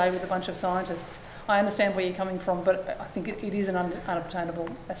meaningful day with a bunch of scientists? I understand where you're coming from, but I think it is an unobtainable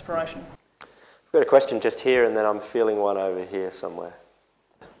aspiration. I've got a question just here, and then I'm feeling one over here somewhere.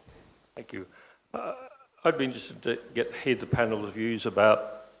 Thank you. I'd be interested to hear the panel's views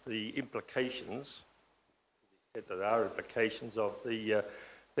about the implications, that there are implications of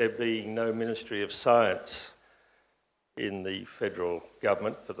there being no Ministry of Science in the federal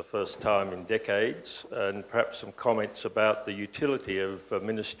government for the first time in decades, and perhaps some comments about the utility of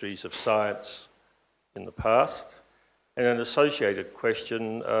ministries of science in the past. And an associated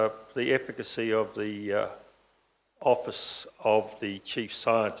question, the efficacy of the office of the chief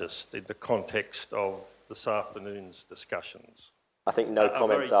scientist in the context of this afternoon's discussions. I think no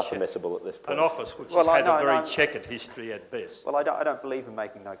comments are permissible at this point. An office which has had a very checkered history at best. Well, I don't believe in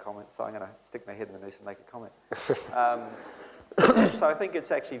making no comments, so I'm going to stick my head in the noose and make a comment. So I think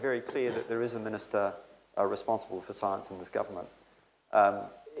it's actually very clear that there is a minister responsible for science in this government.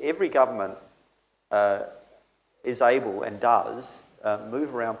 Every government is able and does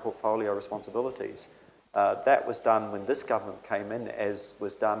move around portfolio responsibilities. That was done when this government came in, as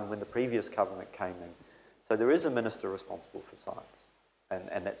was done when the previous government came in. So there is a minister responsible for science,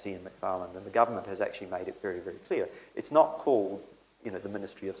 and that's Ian McFarlane, and the government has actually made it very, very clear. It's not called, you know, the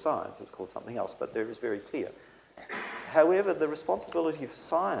Ministry of Science, it's called something else, but there is very clear. However, the responsibility for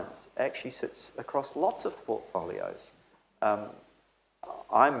science actually sits across lots of portfolios.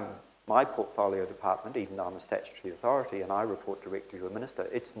 My portfolio department, even though I'm a statutory authority and I report directly to a minister,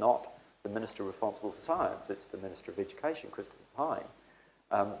 it's not the minister responsible for science, it's the Minister of Education, Christopher Pyne.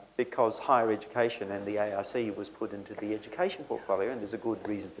 Because higher education and the ARC was put into the education portfolio, and there's a good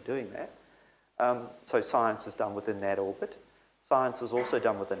reason for doing that. So science is done within that orbit. Science is also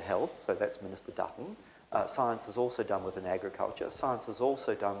done within health, so that's Minister Dutton. Science is also done within agriculture. Science is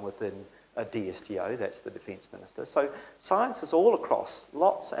also done within DSTO, that's the Defence Minister. So science is all across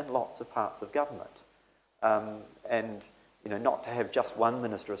lots and lots of parts of government. And you know, not to have just one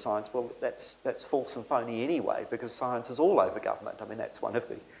Minister of Science, well, that's false and phony anyway, because science is all over government. I mean, that's one of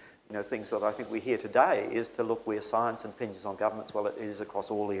the things that I think we hear today, is to look where science impinges on governments. Well, it is across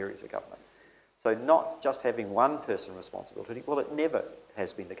all areas of government. So not just having one person responsibility, well, it never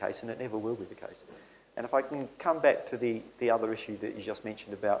has been the case, and it never will be the case. And if I can come back to the other issue that you just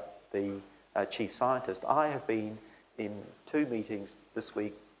mentioned about the chief scientist, I have been in 2 meetings this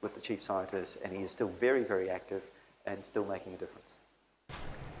week with the chief scientist, and he is still very, very active and still making a difference.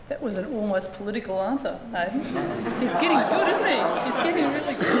 That was an almost political answer, Aidan. He's getting good, isn't he? He's getting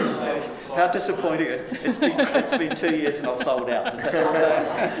really good. How disappointing. It's been 2 years and I've sold out. Is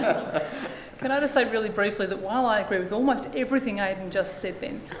that Can I just say really briefly that while I agree with almost everything Aidan just said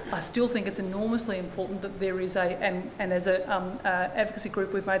then, I still think it's enormously important that there is and as an advocacy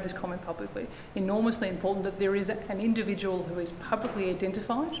group we've made this comment publicly, enormously important that there is an individual who is publicly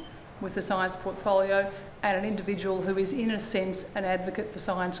identified with the science portfolio and an individual who is in a sense an advocate for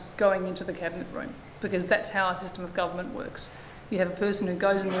science going into the cabinet room, because that's how our system of government works. You have a person who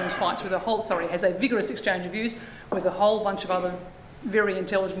goes in there and fights with has a vigorous exchange of views with a whole bunch of other very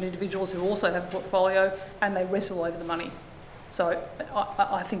intelligent individuals who also have a portfolio, and they wrestle over the money. So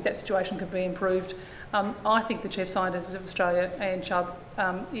I think that situation could be improved. I think the Chief Scientist of Australia, Ian Chubb,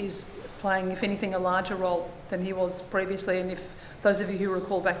 is playing, if anything, a larger role than he was previously. And if those of you who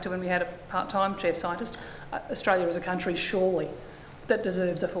recall back to when we had a part-time Chief Scientist, Australia as a country surely that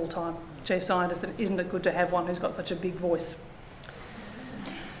deserves a full-time Chief Scientist, and isn't it good to have one who's got such a big voice?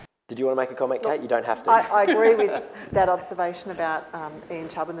 Did you want to make a comment, Kate? You don't have to. I agree with that observation about Ian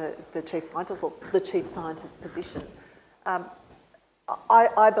Chubb and the chief scientist, or the chief scientist position.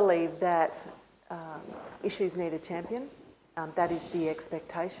 I believe that issues need a champion. That is the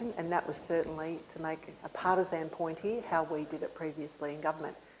expectation, and that was certainly, to make a partisan point here, how we did it previously in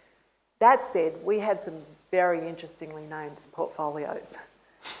government. That said, we had some very interestingly named portfolios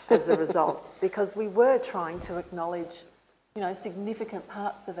as a result, because we were trying to acknowledge significant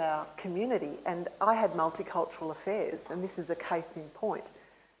parts of our community. And I had multicultural affairs, and this is a case in point.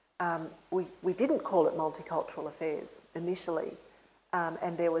 We didn't call it multicultural affairs initially,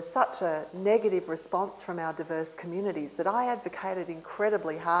 and there was such a negative response from our diverse communities that I advocated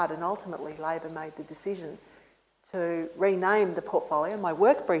incredibly hard, and ultimately Labor made the decision to rename the portfolio. My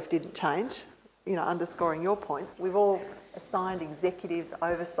work brief didn't change, underscoring your point. We've all assigned executive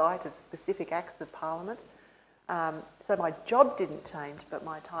oversight of specific acts of Parliament. So my job didn't change, but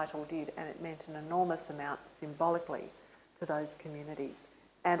my title did, and it meant an enormous amount symbolically to those communities.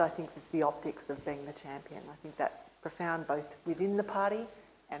 And I think it's the optics of being the champion. I think that's profound both within the party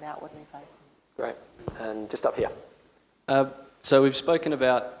and outwardly facing. Great. And just up here. So we've spoken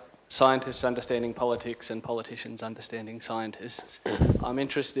about scientists understanding politics and politicians understanding scientists. I'm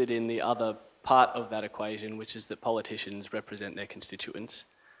interested in the other part of that equation, which is that politicians represent their constituents.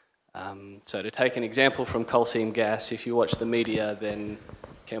 So to take an example from coal seam gas, if you watch the media, then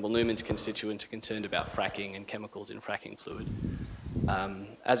Campbell Newman's constituents are concerned about fracking and chemicals in fracking fluid.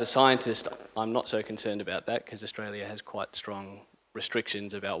 As a scientist, I'm not so concerned about that because Australia has quite strong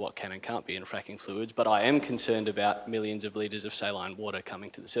restrictions about what can and can't be in fracking fluids, but I am concerned about millions of litres of saline water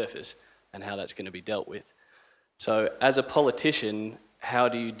coming to the surface and how that's going to be dealt with. So as a politician, how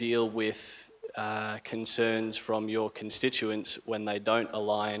do you deal with concerns from your constituents when they don't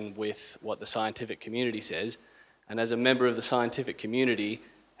align with what the scientific community says? And as a member of the scientific community,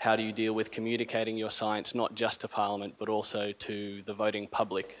 how do you deal with communicating your science not just to Parliament but also to the voting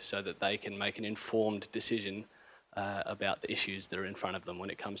public so that they can make an informed decision about the issues that are in front of them when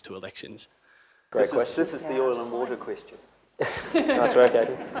it comes to elections? Great question. This is the oil and water question. Nice work,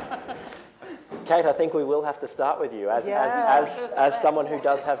 Aidan. Kate, I think we will have to start with you as someone who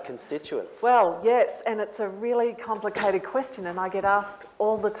does have constituents. Well, yes, and it's a really complicated question, and I get asked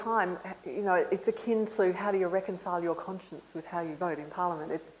all the time. It's akin to how do you reconcile your conscience with how you vote in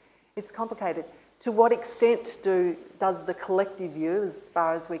Parliament. It's complicated. To what extent does the collective view, as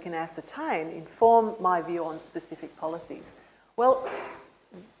far as we can ascertain, inform my view on specific policies? Well,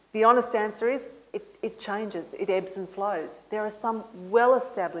 the honest answer is it changes, it ebbs and flows. There are some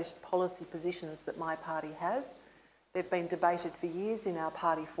well-established policy positions that my party has. They've been debated for years in our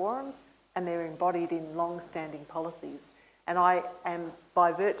party forums, and they're embodied in long-standing policies. And I am,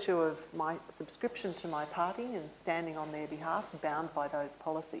 by virtue of my subscription to my party and standing on their behalf, bound by those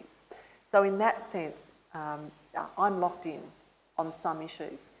policies. So in that sense, I'm locked in on some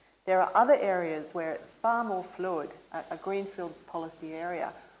issues. There are other areas where it's far more fluid, a greenfields policy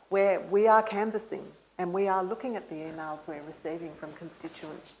area, where we are canvassing and we are looking at the emails we're receiving from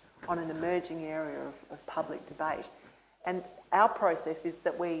constituents on an emerging area of public debate. And our process is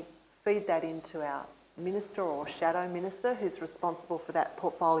that we feed that into our minister or shadow minister who's responsible for that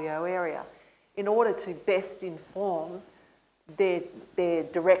portfolio area in order to best inform their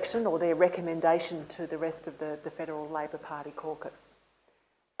direction or their recommendation to the rest of the Federal Labor Party caucus.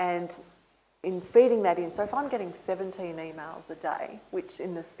 And in feeding that in, so if I'm getting 17 emails a day, which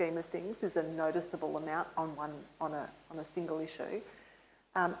in the scheme of things is a noticeable amount on a single issue,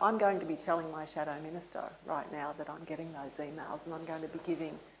 I'm going to be telling my shadow minister right now that I'm getting those emails, and I'm going to be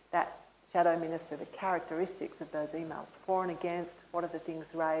giving that shadow minister the characteristics of those emails, for and against, what are the things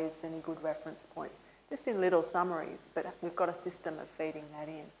raised, any good reference points, just in little summaries, but we've got a system of feeding that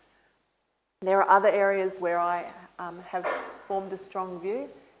in. There are other areas where I have formed a strong view,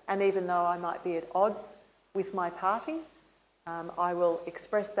 and even though I might be at odds with my party, I will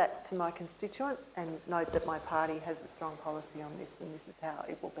express that to my constituents and note that my party has a strong policy on this, and this is how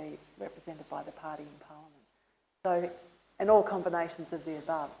it will be represented by the party in Parliament. So, and all combinations of the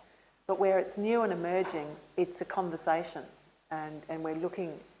above. But where it's new and emerging, it's a conversation, and we're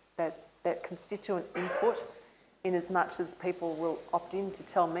looking at that constituent input in as much as people will opt in to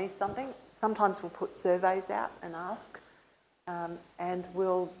tell me something. Sometimes we'll put surveys out and ask, and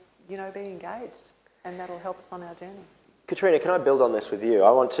we'll, be engaged, and that'll help us on our journey. Catriona, can I build on this with you? I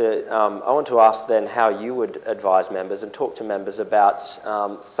want to ask then how you would advise members and talk to members about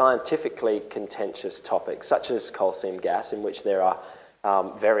scientifically contentious topics, such as coal seam gas, in which there are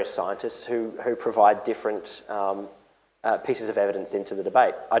various scientists who provide different pieces of evidence into the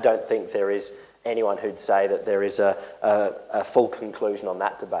debate. I don't think there is anyone who'd say that there is a full conclusion on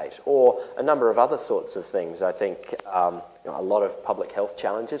that debate, or a number of other sorts of things. I think a lot of public health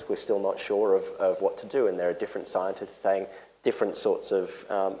challenges, we're still not sure of what to do, and there are different scientists saying different sorts of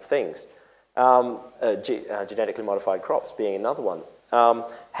things. Genetically modified crops being another one.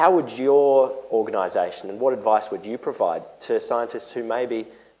 How would your organisation, and what advice would you provide to scientists who may be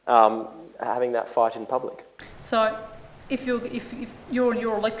having that fight in public? So if you're in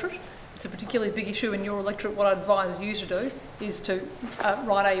your electorate, it's a particularly big issue in your electorate, what I advise you to do is to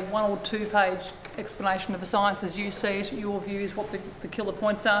write a 1 or 2 page explanation of the science as you see it, your views, what the killer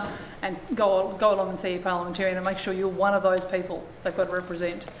points are, and go along and see your parliamentarian and make sure you're one of those people they've got to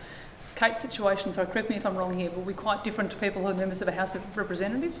represent. Kate's situation, so correct me if I'm wrong here, will be quite different to people who are members of a House of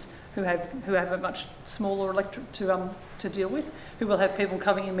Representatives, who have a much smaller electorate to deal with, who will have people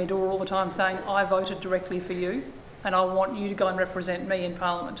coming in my door all the time saying, I voted directly for you, and I want you to go and represent me in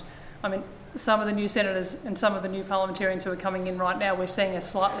Parliament. I mean, some of the new senators and some of the new parliamentarians who are coming in right now, we're seeing a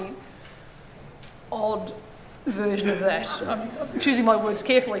slightly odd version of that. I'm choosing my words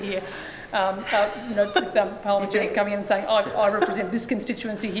carefully here. With parliamentarians coming in and saying, I represent this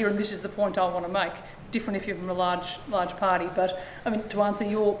constituency here and this is the point I want to make. Different if you're from a large party. But, I mean, to answer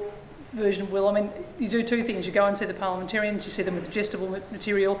your version, Will, I mean, you do two things. You go and see the parliamentarians, you see them with digestible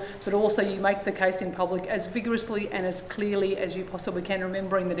material, but also you make the case in public as vigorously and as clearly as you possibly can,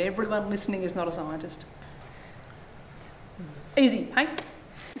 remembering that everyone listening is not a scientist. Easy, hey?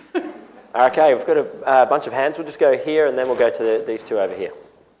 Okay, we've got a bunch of hands. We'll just go here and then we'll go to these two over here.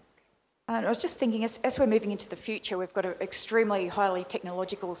 I was just thinking, as we're moving into the future, we've got an extremely highly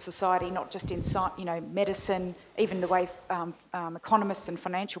technological society, not just in medicine, even the way economists and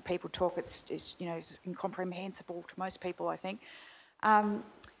financial people talk. It's incomprehensible to most people, I think.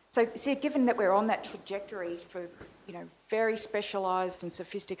 So given that we're on that trajectory for very specialised and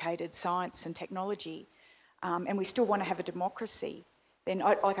sophisticated science and technology, and we still want to have a democracy, then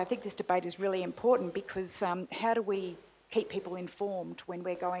I think this debate is really important, because how do we keep people informed when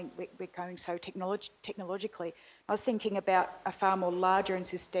we're going so technologically? I was thinking about a far more larger and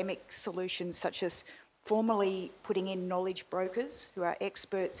systemic solutions, such as formally putting in knowledge brokers who are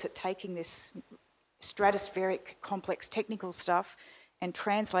experts at taking this stratospheric, complex technical stuff and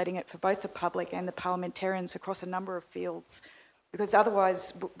translating it for both the public and the parliamentarians across a number of fields. Because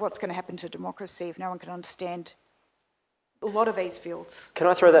otherwise, what's going to happen to democracy if no one can understand a lot of these fields? Can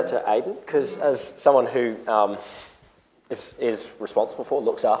I throw that to Aidan? Because as someone who is responsible for,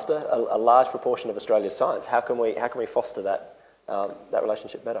 looks after a large proportion of Australia's science, how can we foster that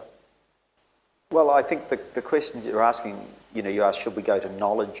relationship better? Well, I think the questions you're asking, you asked, should we go to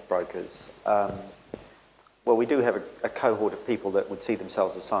knowledge brokers? Well, we do have a cohort of people that would see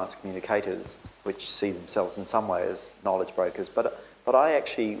themselves as science communicators, which see themselves in some way as knowledge brokers. But I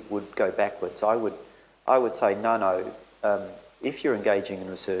actually would go backwards. I would say, no. If you're engaging in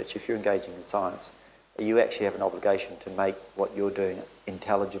research, if you're engaging in science, you actually have an obligation to make what you're doing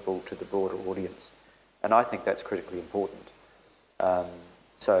intelligible to the broader audience. And I think that's critically important.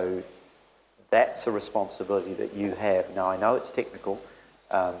 So that's a responsibility that you have. Now, I know it's technical,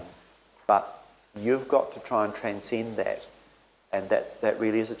 but you've got to try and transcend that. And that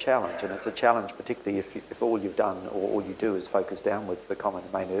really is a challenge. And it's a challenge particularly if all you've done or all you do is focus downwards. The comment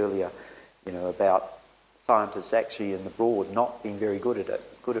I made earlier, about scientists actually in the broad not being very good at it,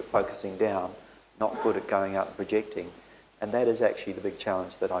 good at focusing down, not good at going out and projecting. And that is actually the big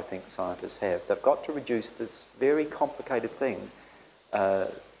challenge that I think scientists have. They've got to reduce this very complicated thing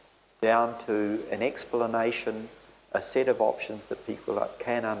down to an explanation, a set of options that people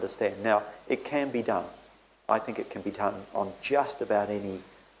can understand. Now, it can be done. I think it can be done on just about any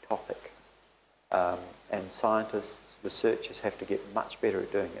topic. And scientists, researchers have to get much better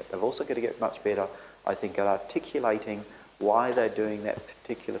at doing it. They've also got to get much better, I think, at articulating why they're doing that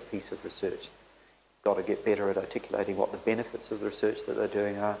particular piece of research. Got to get better at articulating what the benefits of the research that they're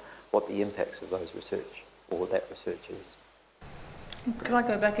doing are, what the impacts of those research or that research is. Can I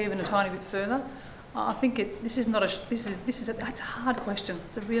go back even a tiny bit further? I think it's a hard question.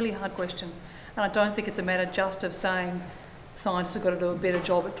 It's a really hard question, and I don't think it's a matter just of saying scientists have got to do a better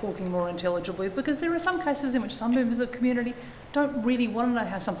job at talking more intelligibly, because there are some cases in which some members of the community don't really want to know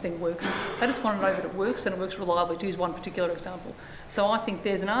how something works. They just want to know that it works and it works reliably, to use one particular example. So I think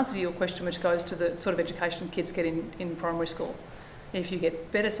there's an answer to your question which goes to the sort of education kids get in primary school. If you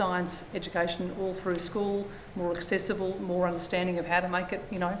get better science education all through school, more accessible, more understanding of how to make it,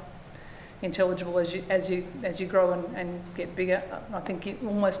 intelligible as you grow and get bigger, I think you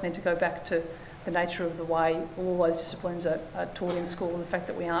almost need to go back to the nature of the way all those disciplines are taught in school, and the fact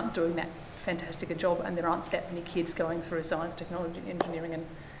that we aren't doing that fantastic a job and there aren't that many kids going through science, technology, engineering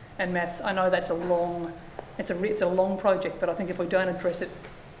and maths. I know that's a long project, but I think if we don't address it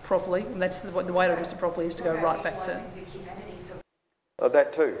properly, and that's the way to address it properly is to go right back to... Oh,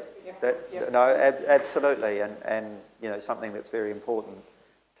 that too. No, absolutely, and something that's very important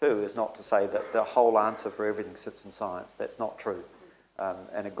too is not to say that the whole answer for everything sits in science. That's not true.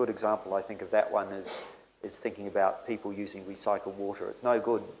 And a good example, I think, of that one is thinking about people using recycled water. It's no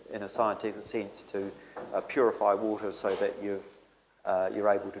good in a scientific sense to purify water so that you're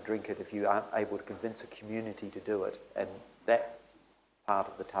able to drink it if you aren't able to convince a community to do it. And that part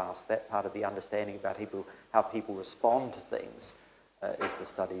of the task, that part of the understanding about how people respond to things is the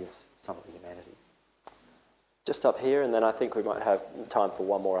study of some of the humanities. Just up here, and then I think we might have time for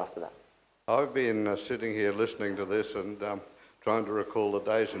one more after that. I've been sitting here listening to this and trying to recall the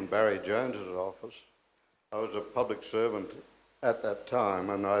days in Barry Jones's office. I was a public servant at that time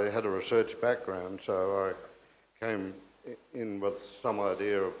and I had a research background, so I came in with some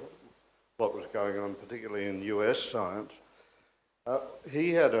idea of what was going on, particularly in US science. He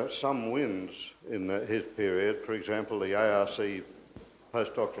had some wins in his period. For example, the ARC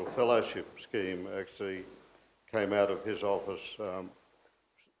postdoctoral fellowship scheme actually came out of his office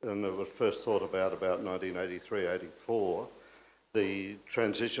and it was first thought about 1983-84. The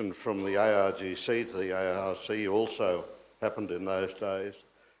transition from the ARGC to the ARC also happened in those days,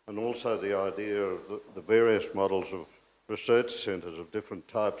 and also the idea of the various models of research centres of different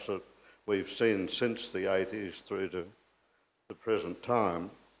types that we've seen since the 80s through to the present time.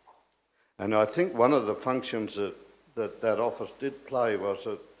 And I think one of the functions that office did play was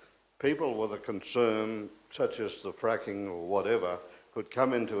that people with a concern, such as the fracking or whatever, could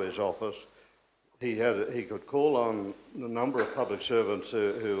come into his office. He could call on a number of public servants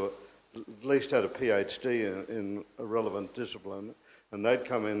who at least had a PhD in a relevant discipline, and they'd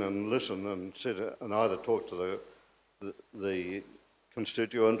come in and listen and sit and either talk to the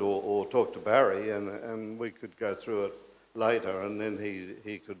constituent or talk to Barry, and we could go through it later, and then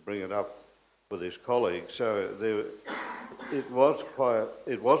he could bring it up with his colleagues. So it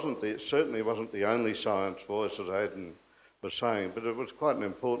certainly wasn't the only science voice, as Aidan was saying, but it was quite an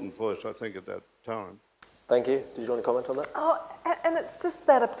important voice, I think, at that time. Thank you. Did you want to comment on that? Oh, and it's just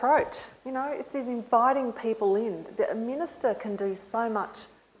that approach, you know, it's inviting people in. A minister can do so much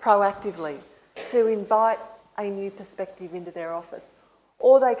proactively to invite a new perspective into their office,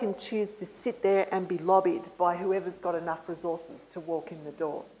 or they can choose to sit there and be lobbied by whoever's got enough resources to walk in the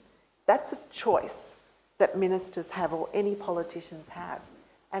door. That's a choice that ministers have, or any politicians have,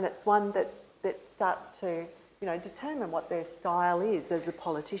 and it's one that starts to, you know, determine what their style is as a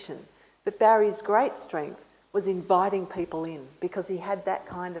politician. But Barry's great strength was inviting people in because he had that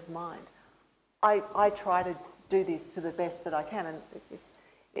kind of mind. I try to do this to the best that I can, and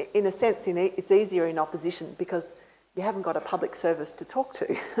in a sense, it's easier in opposition because you haven't got a public service to talk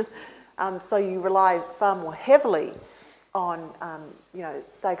to. So you rely far more heavily on you know,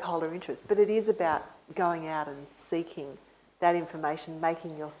 stakeholder interests. But it is about going out and seeking that information,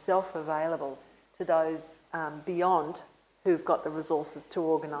 making yourself available to those beyond who've got the resources to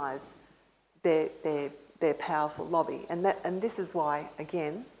organise their powerful lobby. And this is why,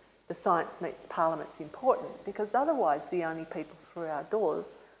 again, the Science Meets Parliament's important, because otherwise the only people through our doors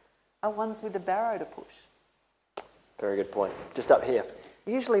are ones with a barrow to push. Very good point. Just up here.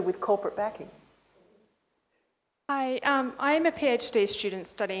 Usually with corporate backing. Hi, I am a PhD student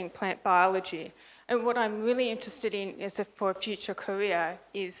studying plant biology, and what I'm really interested in for a future career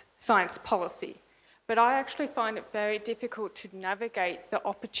is science policy. But I actually find it very difficult to navigate the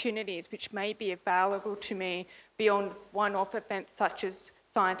opportunities which may be available to me beyond one-off events such as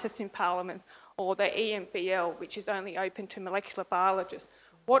Scientists in Parliament or the EMBL, which is only open to molecular biologists.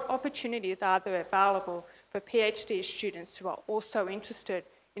 What opportunities are there available for PhD students who are also interested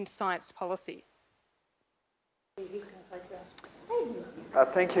in science policy? Thank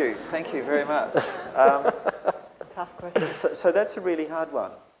you very much. Tough question. So that's a really hard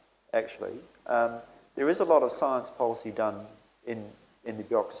one, actually. There is a lot of science policy done in the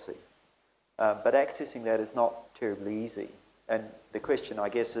bureaucracy, but accessing that is not terribly easy. And the question, I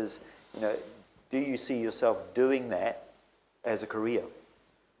guess, is, you know, do you see yourself doing that as a career?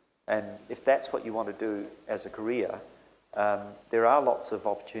 And if that's what you want to do as a career, there are lots of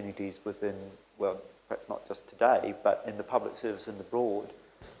opportunities within, well, perhaps not just today, but in the public service and the broad.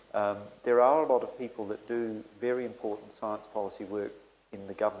 There are a lot of people that do very important science policy work in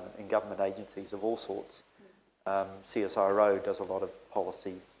the government, in government agencies of all sorts. CSIRO does a lot of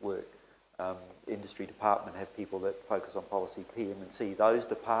policy work. Industry department have people that focus on policy. PM&C, those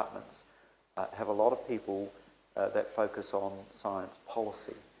departments have a lot of people that focus on science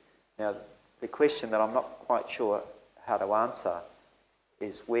policy. Now, the question that I'm not quite sure how to answer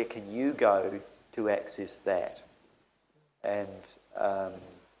is, where can you go to access that? And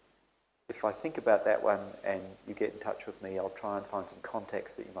if I think about that one and you get in touch with me, I'll try and find some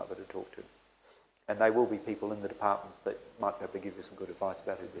contacts that you might be able to talk to. And they will be people in the departments that might be able to give you some good advice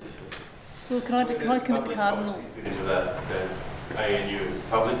about who to talk to. Well, can I commit the Cardinal? Into that ANU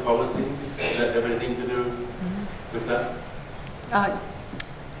public policy, does that have anything to do with that?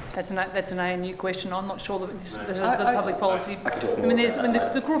 That's an ANU question. I'm not sure that the public policy. I mean,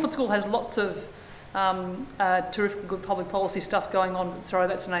 the Crawford School has lots of terrific good public policy stuff going on. But sorry,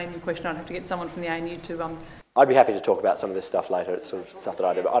 that's an ANU question. I'd have to get someone from the ANU to. I'd be happy to talk about some of this stuff later. It's sort of stuff that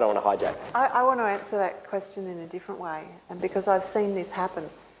I do, but I don't want to hijack. I want to answer that question in a different way, and because I've seen this happen.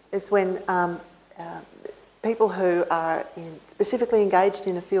 is when people who are specifically engaged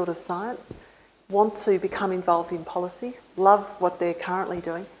in a field of science want to become involved in policy, love what they're currently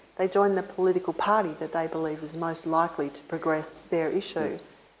doing, they join the political party that they believe is most likely to progress their issue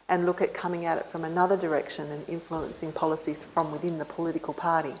and look at coming at it from another direction and influencing policy from within the political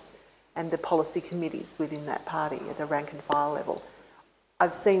party and the policy committees within that party at a rank and file level.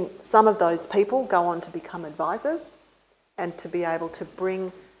 I've seen some of those people go on to become advisors and to be able to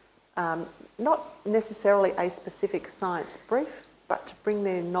bring not necessarily a specific science brief, but to bring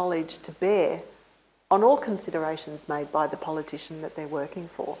their knowledge to bear on all considerations made by the politician that they're working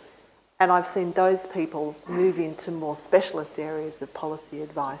for. And I've seen those people move into more specialist areas of policy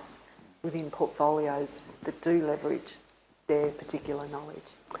advice within portfolios that do leverage their particular knowledge.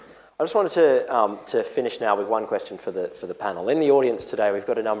 I just wanted to finish now with one question for the panel. In the audience today, we've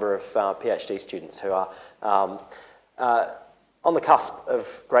got a number of PhD students who are on the cusp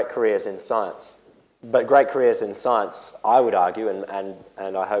of great careers in science. But great careers in science, I would argue, and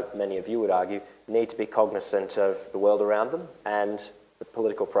I hope many of you would argue, need to be cognizant of the world around them and the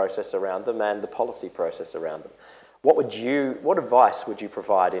political process around them and the policy process around them. What advice would you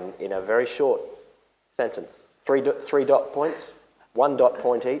provide in a very short sentence? Three dot points? 1 dot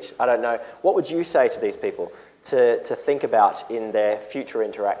point each? I don't know. What would you say to these people to think about in their future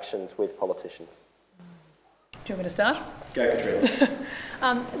interactions with politicians? Do you want me to start? Go,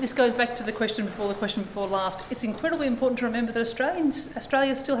 Catriona. This goes back to the question before last. It's incredibly important to remember that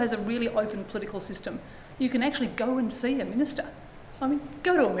Australia still has a really open political system. You can actually go and see a minister. I mean,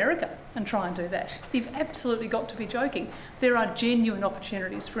 go to America and try and do that. You've absolutely got to be joking. There are genuine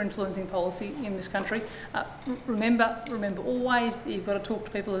opportunities for influencing policy in this country. Remember always that you've got to talk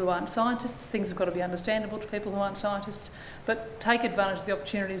to people who aren't scientists. Things have got to be understandable to people who aren't scientists. But take advantage of the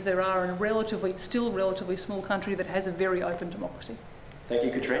opportunities there are in a still relatively small country that has a very open democracy. Thank you,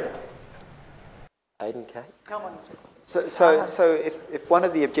 Catriona. Aidan, Kate? Come on. So if one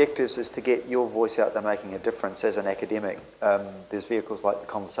of the objectives is to get your voice out there making a difference as an academic, there's vehicles like The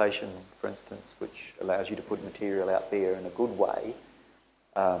Conversation, for instance, which allows you to put material out there in a good way.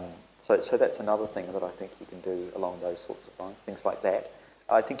 So that's another thing that I think you can do along those sorts of lines, things like that.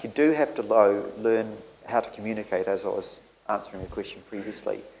 I think you do have to learn how to communicate, as I was answering a question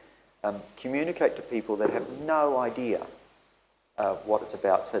previously. Communicate to people that have no idea what it's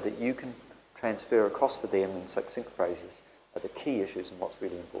about so that you can transfer across to them in succinct phrases the key issues and what's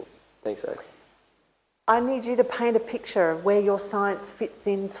really important. Thanks, Aidan. I need you to paint a picture of where your science fits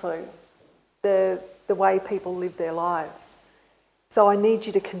into the way people live their lives. So I need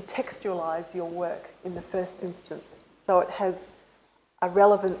you to contextualise your work in the first instance so it has a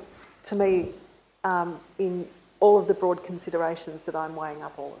relevance to me in all of the broad considerations that I'm weighing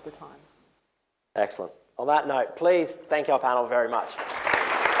up all of the time. Excellent. On that note, please thank our panel very much.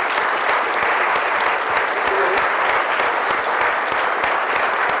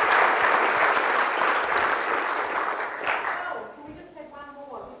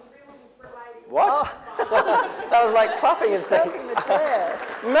 What? That was like clapping and things.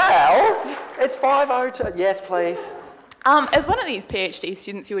 Mel, it's 5:02. Yes, please. As one of these PhD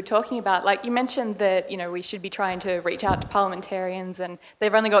students you were talking about, like you mentioned that, you know, we should be trying to reach out to parliamentarians and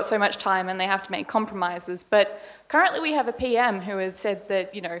they've only got so much time and they have to make compromises. But currently we have a PM who has said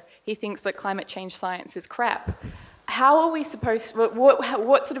that, you know, he thinks that climate change science is crap. How are we supposed to,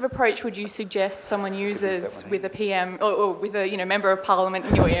 what sort of approach would you suggest someone uses with a PM or with a, you know, member of parliament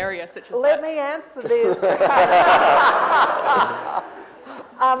in your area such as Let me answer this.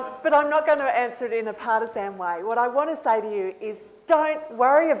 But I'm not going to answer it in a partisan way. What I want to say to you is don't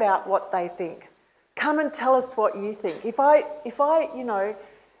worry about what they think. Come and tell us what you think. If I you know,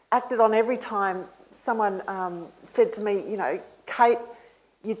 acted on every time someone said to me, you know, Kate,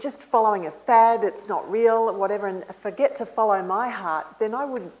 you're just following a fad, it's not real, or whatever, and forget to follow my heart, then I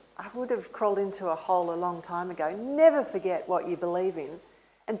would have crawled into a hole a long time ago. Never forget what you believe in,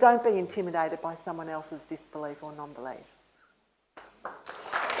 and don't be intimidated by someone else's disbelief or non-belief.